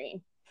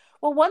boring.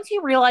 well, once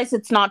you realize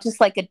it's not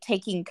just like a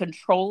taking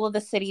control of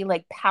the city,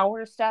 like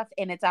power stuff,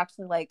 and it's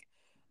actually like,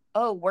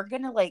 oh, we're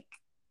gonna like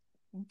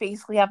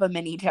basically have a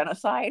mini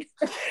genocide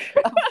of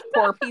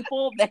poor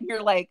people, then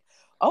you're like,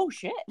 oh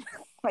shit.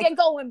 Like, they're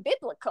going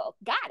biblical.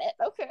 Got it.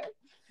 Okay.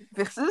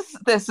 This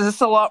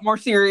is a lot more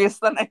serious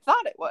than I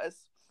thought it was.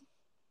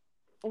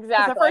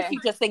 Exactly. At first you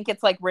just think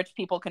it's like rich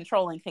people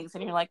controlling things,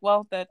 and you're like,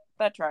 well, that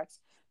tracks.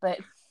 But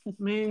I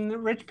mean,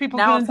 rich people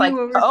now it's like,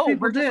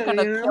 we're just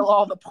gonna kill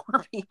all the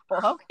poor people.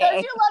 Okay.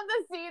 Don't you love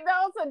the scene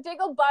though? So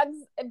Diggle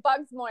bugs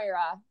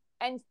Moira,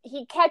 and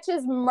he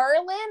catches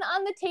Merlin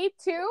on the tape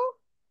too.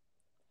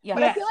 Yeah.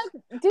 But I feel like,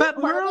 but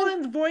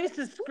Merlin's voice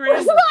is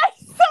screaming.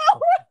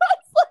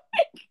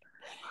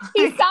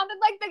 He sounded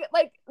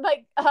like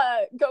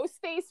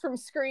Ghostface from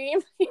Scream.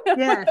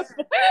 Yes,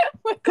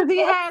 because he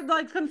had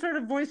like some sort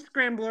of voice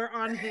scrambler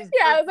on his.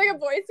 Yeah, it was like a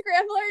voice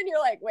scrambler, and you're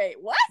like, wait,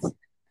 what?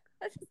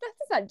 That's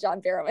not John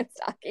Barrowman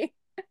talking.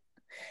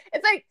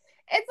 It's like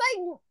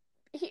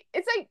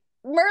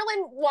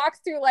Merlin walks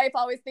through life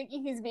always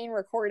thinking he's being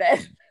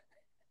recorded.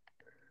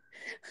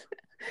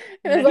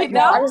 And it's like,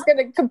 no, I'm just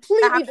gonna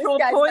completely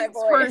disguise my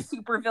voice. For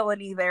super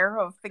villainy there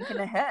of thinking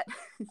ahead.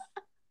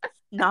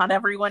 Not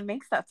everyone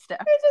makes that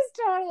step. It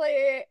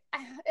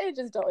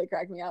just totally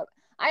cracked me up.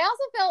 I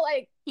also felt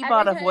like he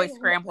bought a voice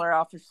scrambler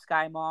off of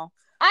Sky Mall.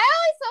 I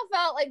always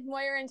felt like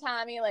Moira and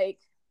Tommy,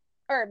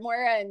 or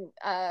Moira and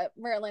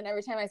Merlin,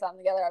 every time I saw them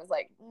together, I was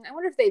like, I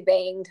wonder if they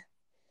banged.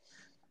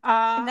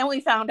 And then we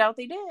found out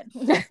they did.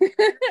 They did.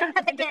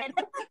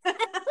 I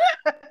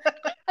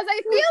was like,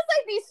 it feels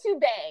like these two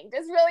banged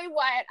is really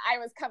what I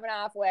was coming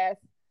off with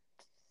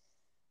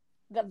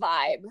the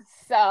vibe.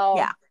 So,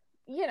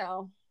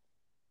 yeah,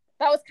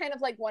 that was kind of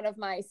like one of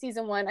my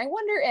season 1. I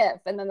wonder if,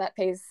 and then that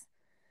pays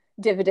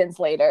dividends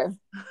later.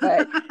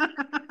 But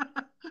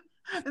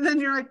and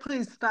then you're like,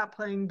 please stop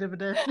playing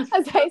dividends.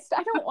 I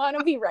don't want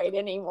to be right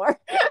anymore.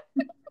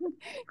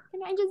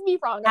 Can I just be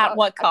wrong at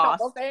what cost? A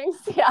couple things?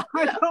 Yeah,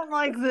 I don't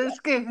like this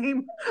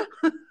game.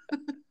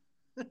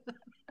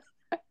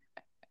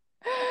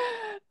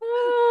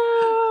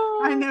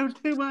 I know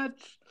too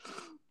much.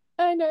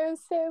 I know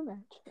so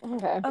much.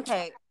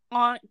 Okay.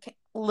 On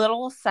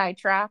little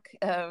sidetrack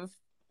of.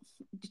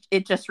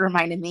 It just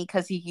reminded me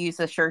because you use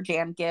a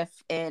Sherjan gif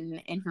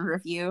in her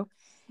review.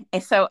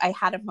 And so I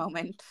had a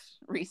moment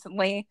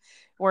recently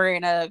where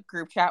in a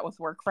group chat with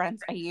work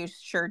friends, I used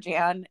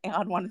Sherjan,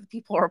 and one of the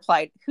people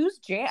replied, "Who's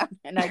Jan?"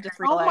 And I just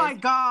realized, oh my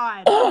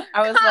God.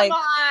 I was Come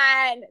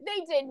on.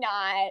 They did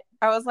not.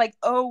 I was like,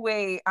 oh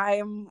wait,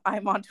 I'm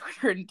on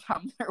Twitter and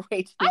Tumblr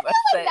way too much. I feel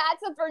like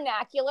that's a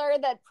vernacular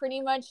that pretty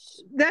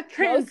much that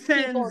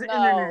transcends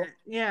internet.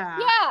 Yeah.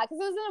 Yeah, because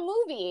it was in a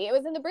movie. It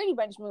was in the Brady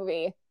Bunch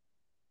movie.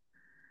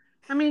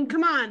 I mean,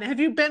 come on. Have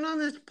you been on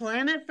this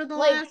planet for the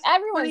last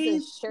everyone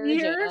 20 says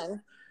years?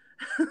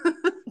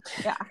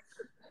 Yeah.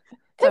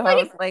 So I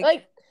was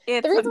like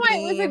the reason why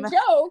it was a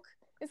joke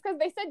is because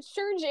they said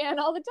Sherjan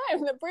all the time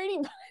in the Brady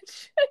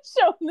Bunch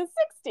show in the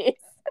 60s.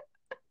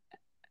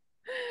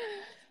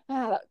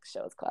 That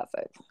show is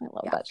classic. I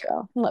love that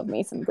show. I love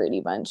me some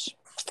Brady Bunch.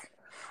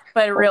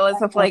 But I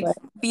realized with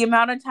the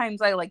amount of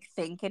times I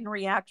think in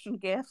reaction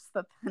gifs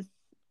that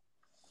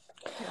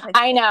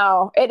I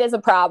know it is a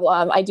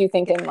problem. I do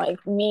think in like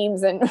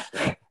memes and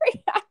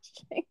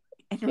reacting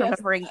and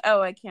remembering,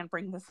 I can't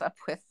bring this up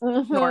with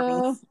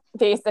normies.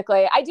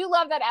 Basically, I do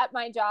love that at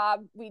my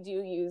job we do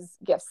use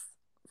GIFs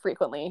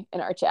frequently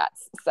in our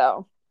chats.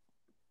 So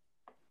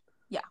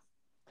yeah,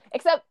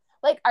 except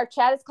like our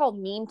chat is called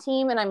Meme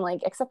Team, and I'm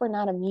like, except we're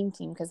not a meme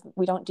team because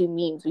we don't do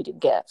memes, we do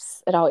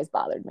GIFs. It always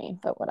bothered me,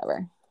 but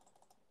whatever.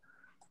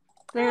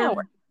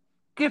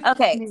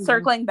 Okay,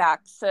 circling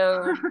back.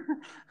 So,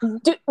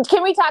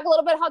 can we talk a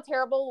little bit how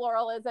terrible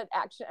Laurel is at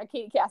action?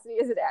 Katie Cassidy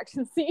is at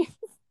action scenes.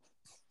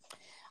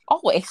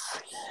 Always.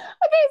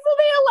 Okay, so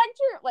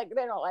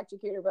they don't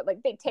electrocute her, but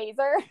like they tase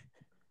her.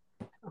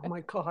 Oh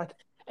my god!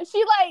 And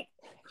she like,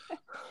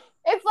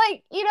 it's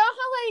like, you know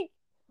how like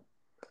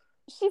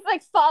she's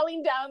like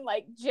falling down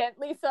like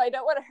gently, so I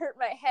don't want to hurt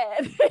my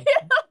head. You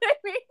know what I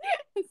mean?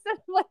 Instead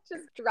of like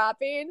just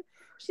dropping.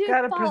 She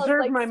gotta falls,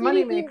 preserve like, my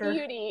moneymaker.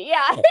 Beauty.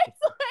 Yeah,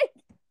 it's like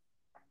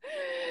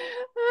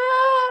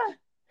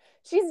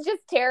she's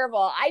just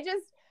terrible.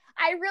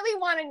 I really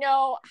want to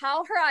know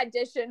how her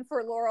audition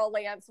for Laurel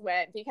Lance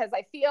went, because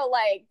I feel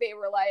like they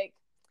were like,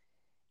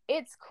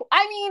 it's cool.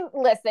 I mean,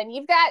 listen,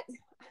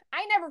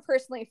 I never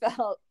personally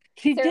felt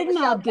she didn't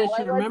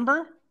audition,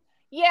 remember?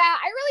 Yeah,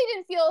 I really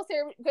didn't feel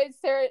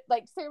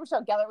Sarah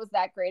Michelle Gellar was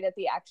that great at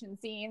the action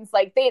scenes.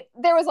 Like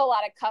there was a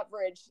lot of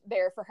coverage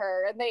there for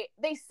her, and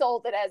they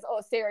sold it as,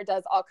 oh, Sarah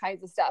does all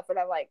kinds of stuff, and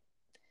I'm like,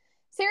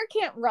 Sarah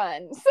can't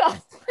run. So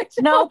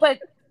no, but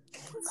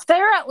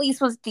Sarah at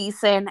least was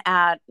decent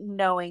at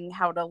knowing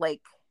how to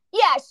like.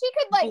 Yeah, she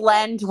could like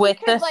blend with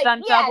the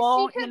stunt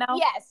double. Could, you know.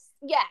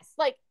 Yes.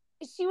 Like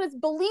she was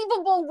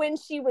believable when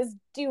she was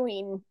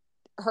doing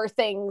her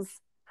things.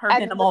 Her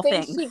minimal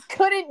things. She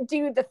couldn't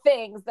do the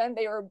things. Then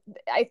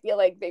I feel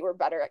like they were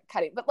better at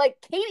cutting. But like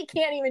Katie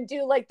can't even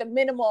do like the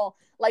minimal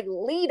like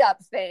lead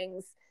up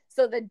things.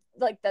 So the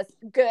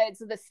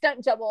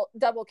stunt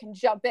double can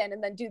jump in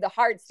and then do the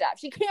hard stuff.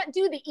 She can't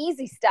do the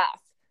easy stuff.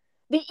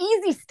 The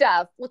easy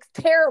stuff looks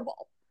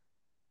terrible.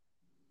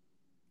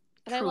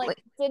 And I'm like,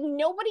 did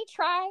nobody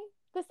try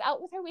this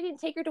out with her? We didn't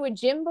take her to a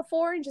gym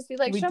before and just be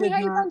like, show me how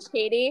you punch,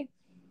 Katie.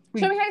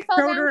 Show me how you fall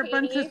down, Katie. Showed her a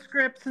bunch of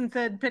scripts and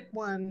said, pick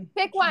one.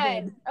 Pick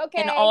one.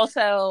 Okay. And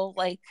also,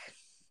 like,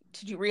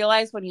 did you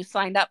realize when you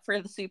signed up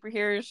for the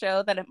superhero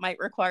show that it might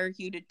require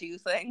you to do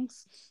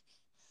things?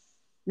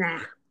 Nah.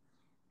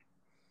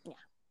 Yeah,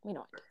 we don't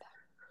want to do that.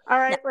 All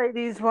right,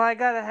 ladies. Well, I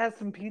gotta have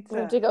some pizza. We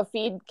have to go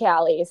feed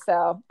Callie. So,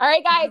 all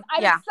right, guys,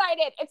 I'm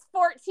excited. It's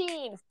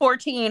 14.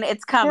 14.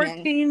 It's coming.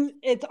 14.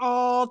 It's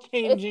all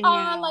changing. It's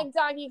on like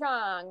Donkey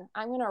Kong.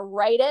 I'm gonna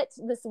write it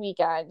this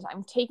weekend.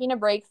 I'm taking a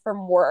break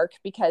from work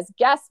because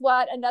guess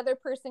what? Another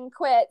person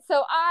quit.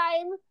 So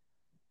I'm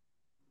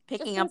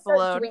picking up the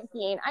load.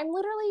 Drinking. I'm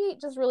literally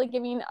just really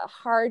giving a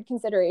hard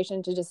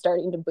consideration to just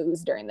starting to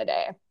booze during the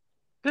day.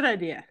 Good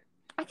idea.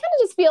 I kind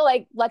of just feel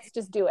like let's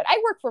just do it. I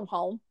work from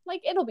home.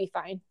 Like it'll be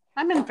fine.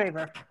 I'm in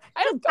favor.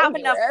 I don't have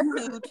enough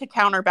food to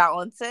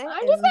counterbalance it.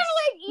 I'm just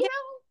gonna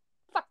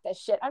fuck this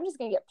shit. I'm just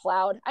gonna get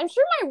plowed. I'm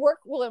sure my work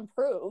will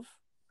improve,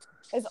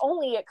 as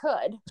only it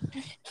could.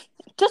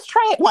 Just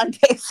try it one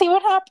day, see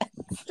what happens.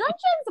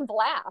 Stretching's a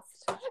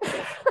blast.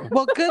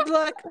 Well, good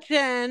luck,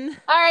 Jen.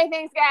 All right,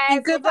 thanks, guys.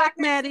 And good luck,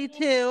 Maddie,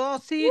 too. I'll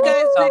see you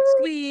guys next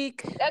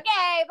week.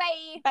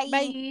 Okay, bye.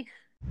 Bye.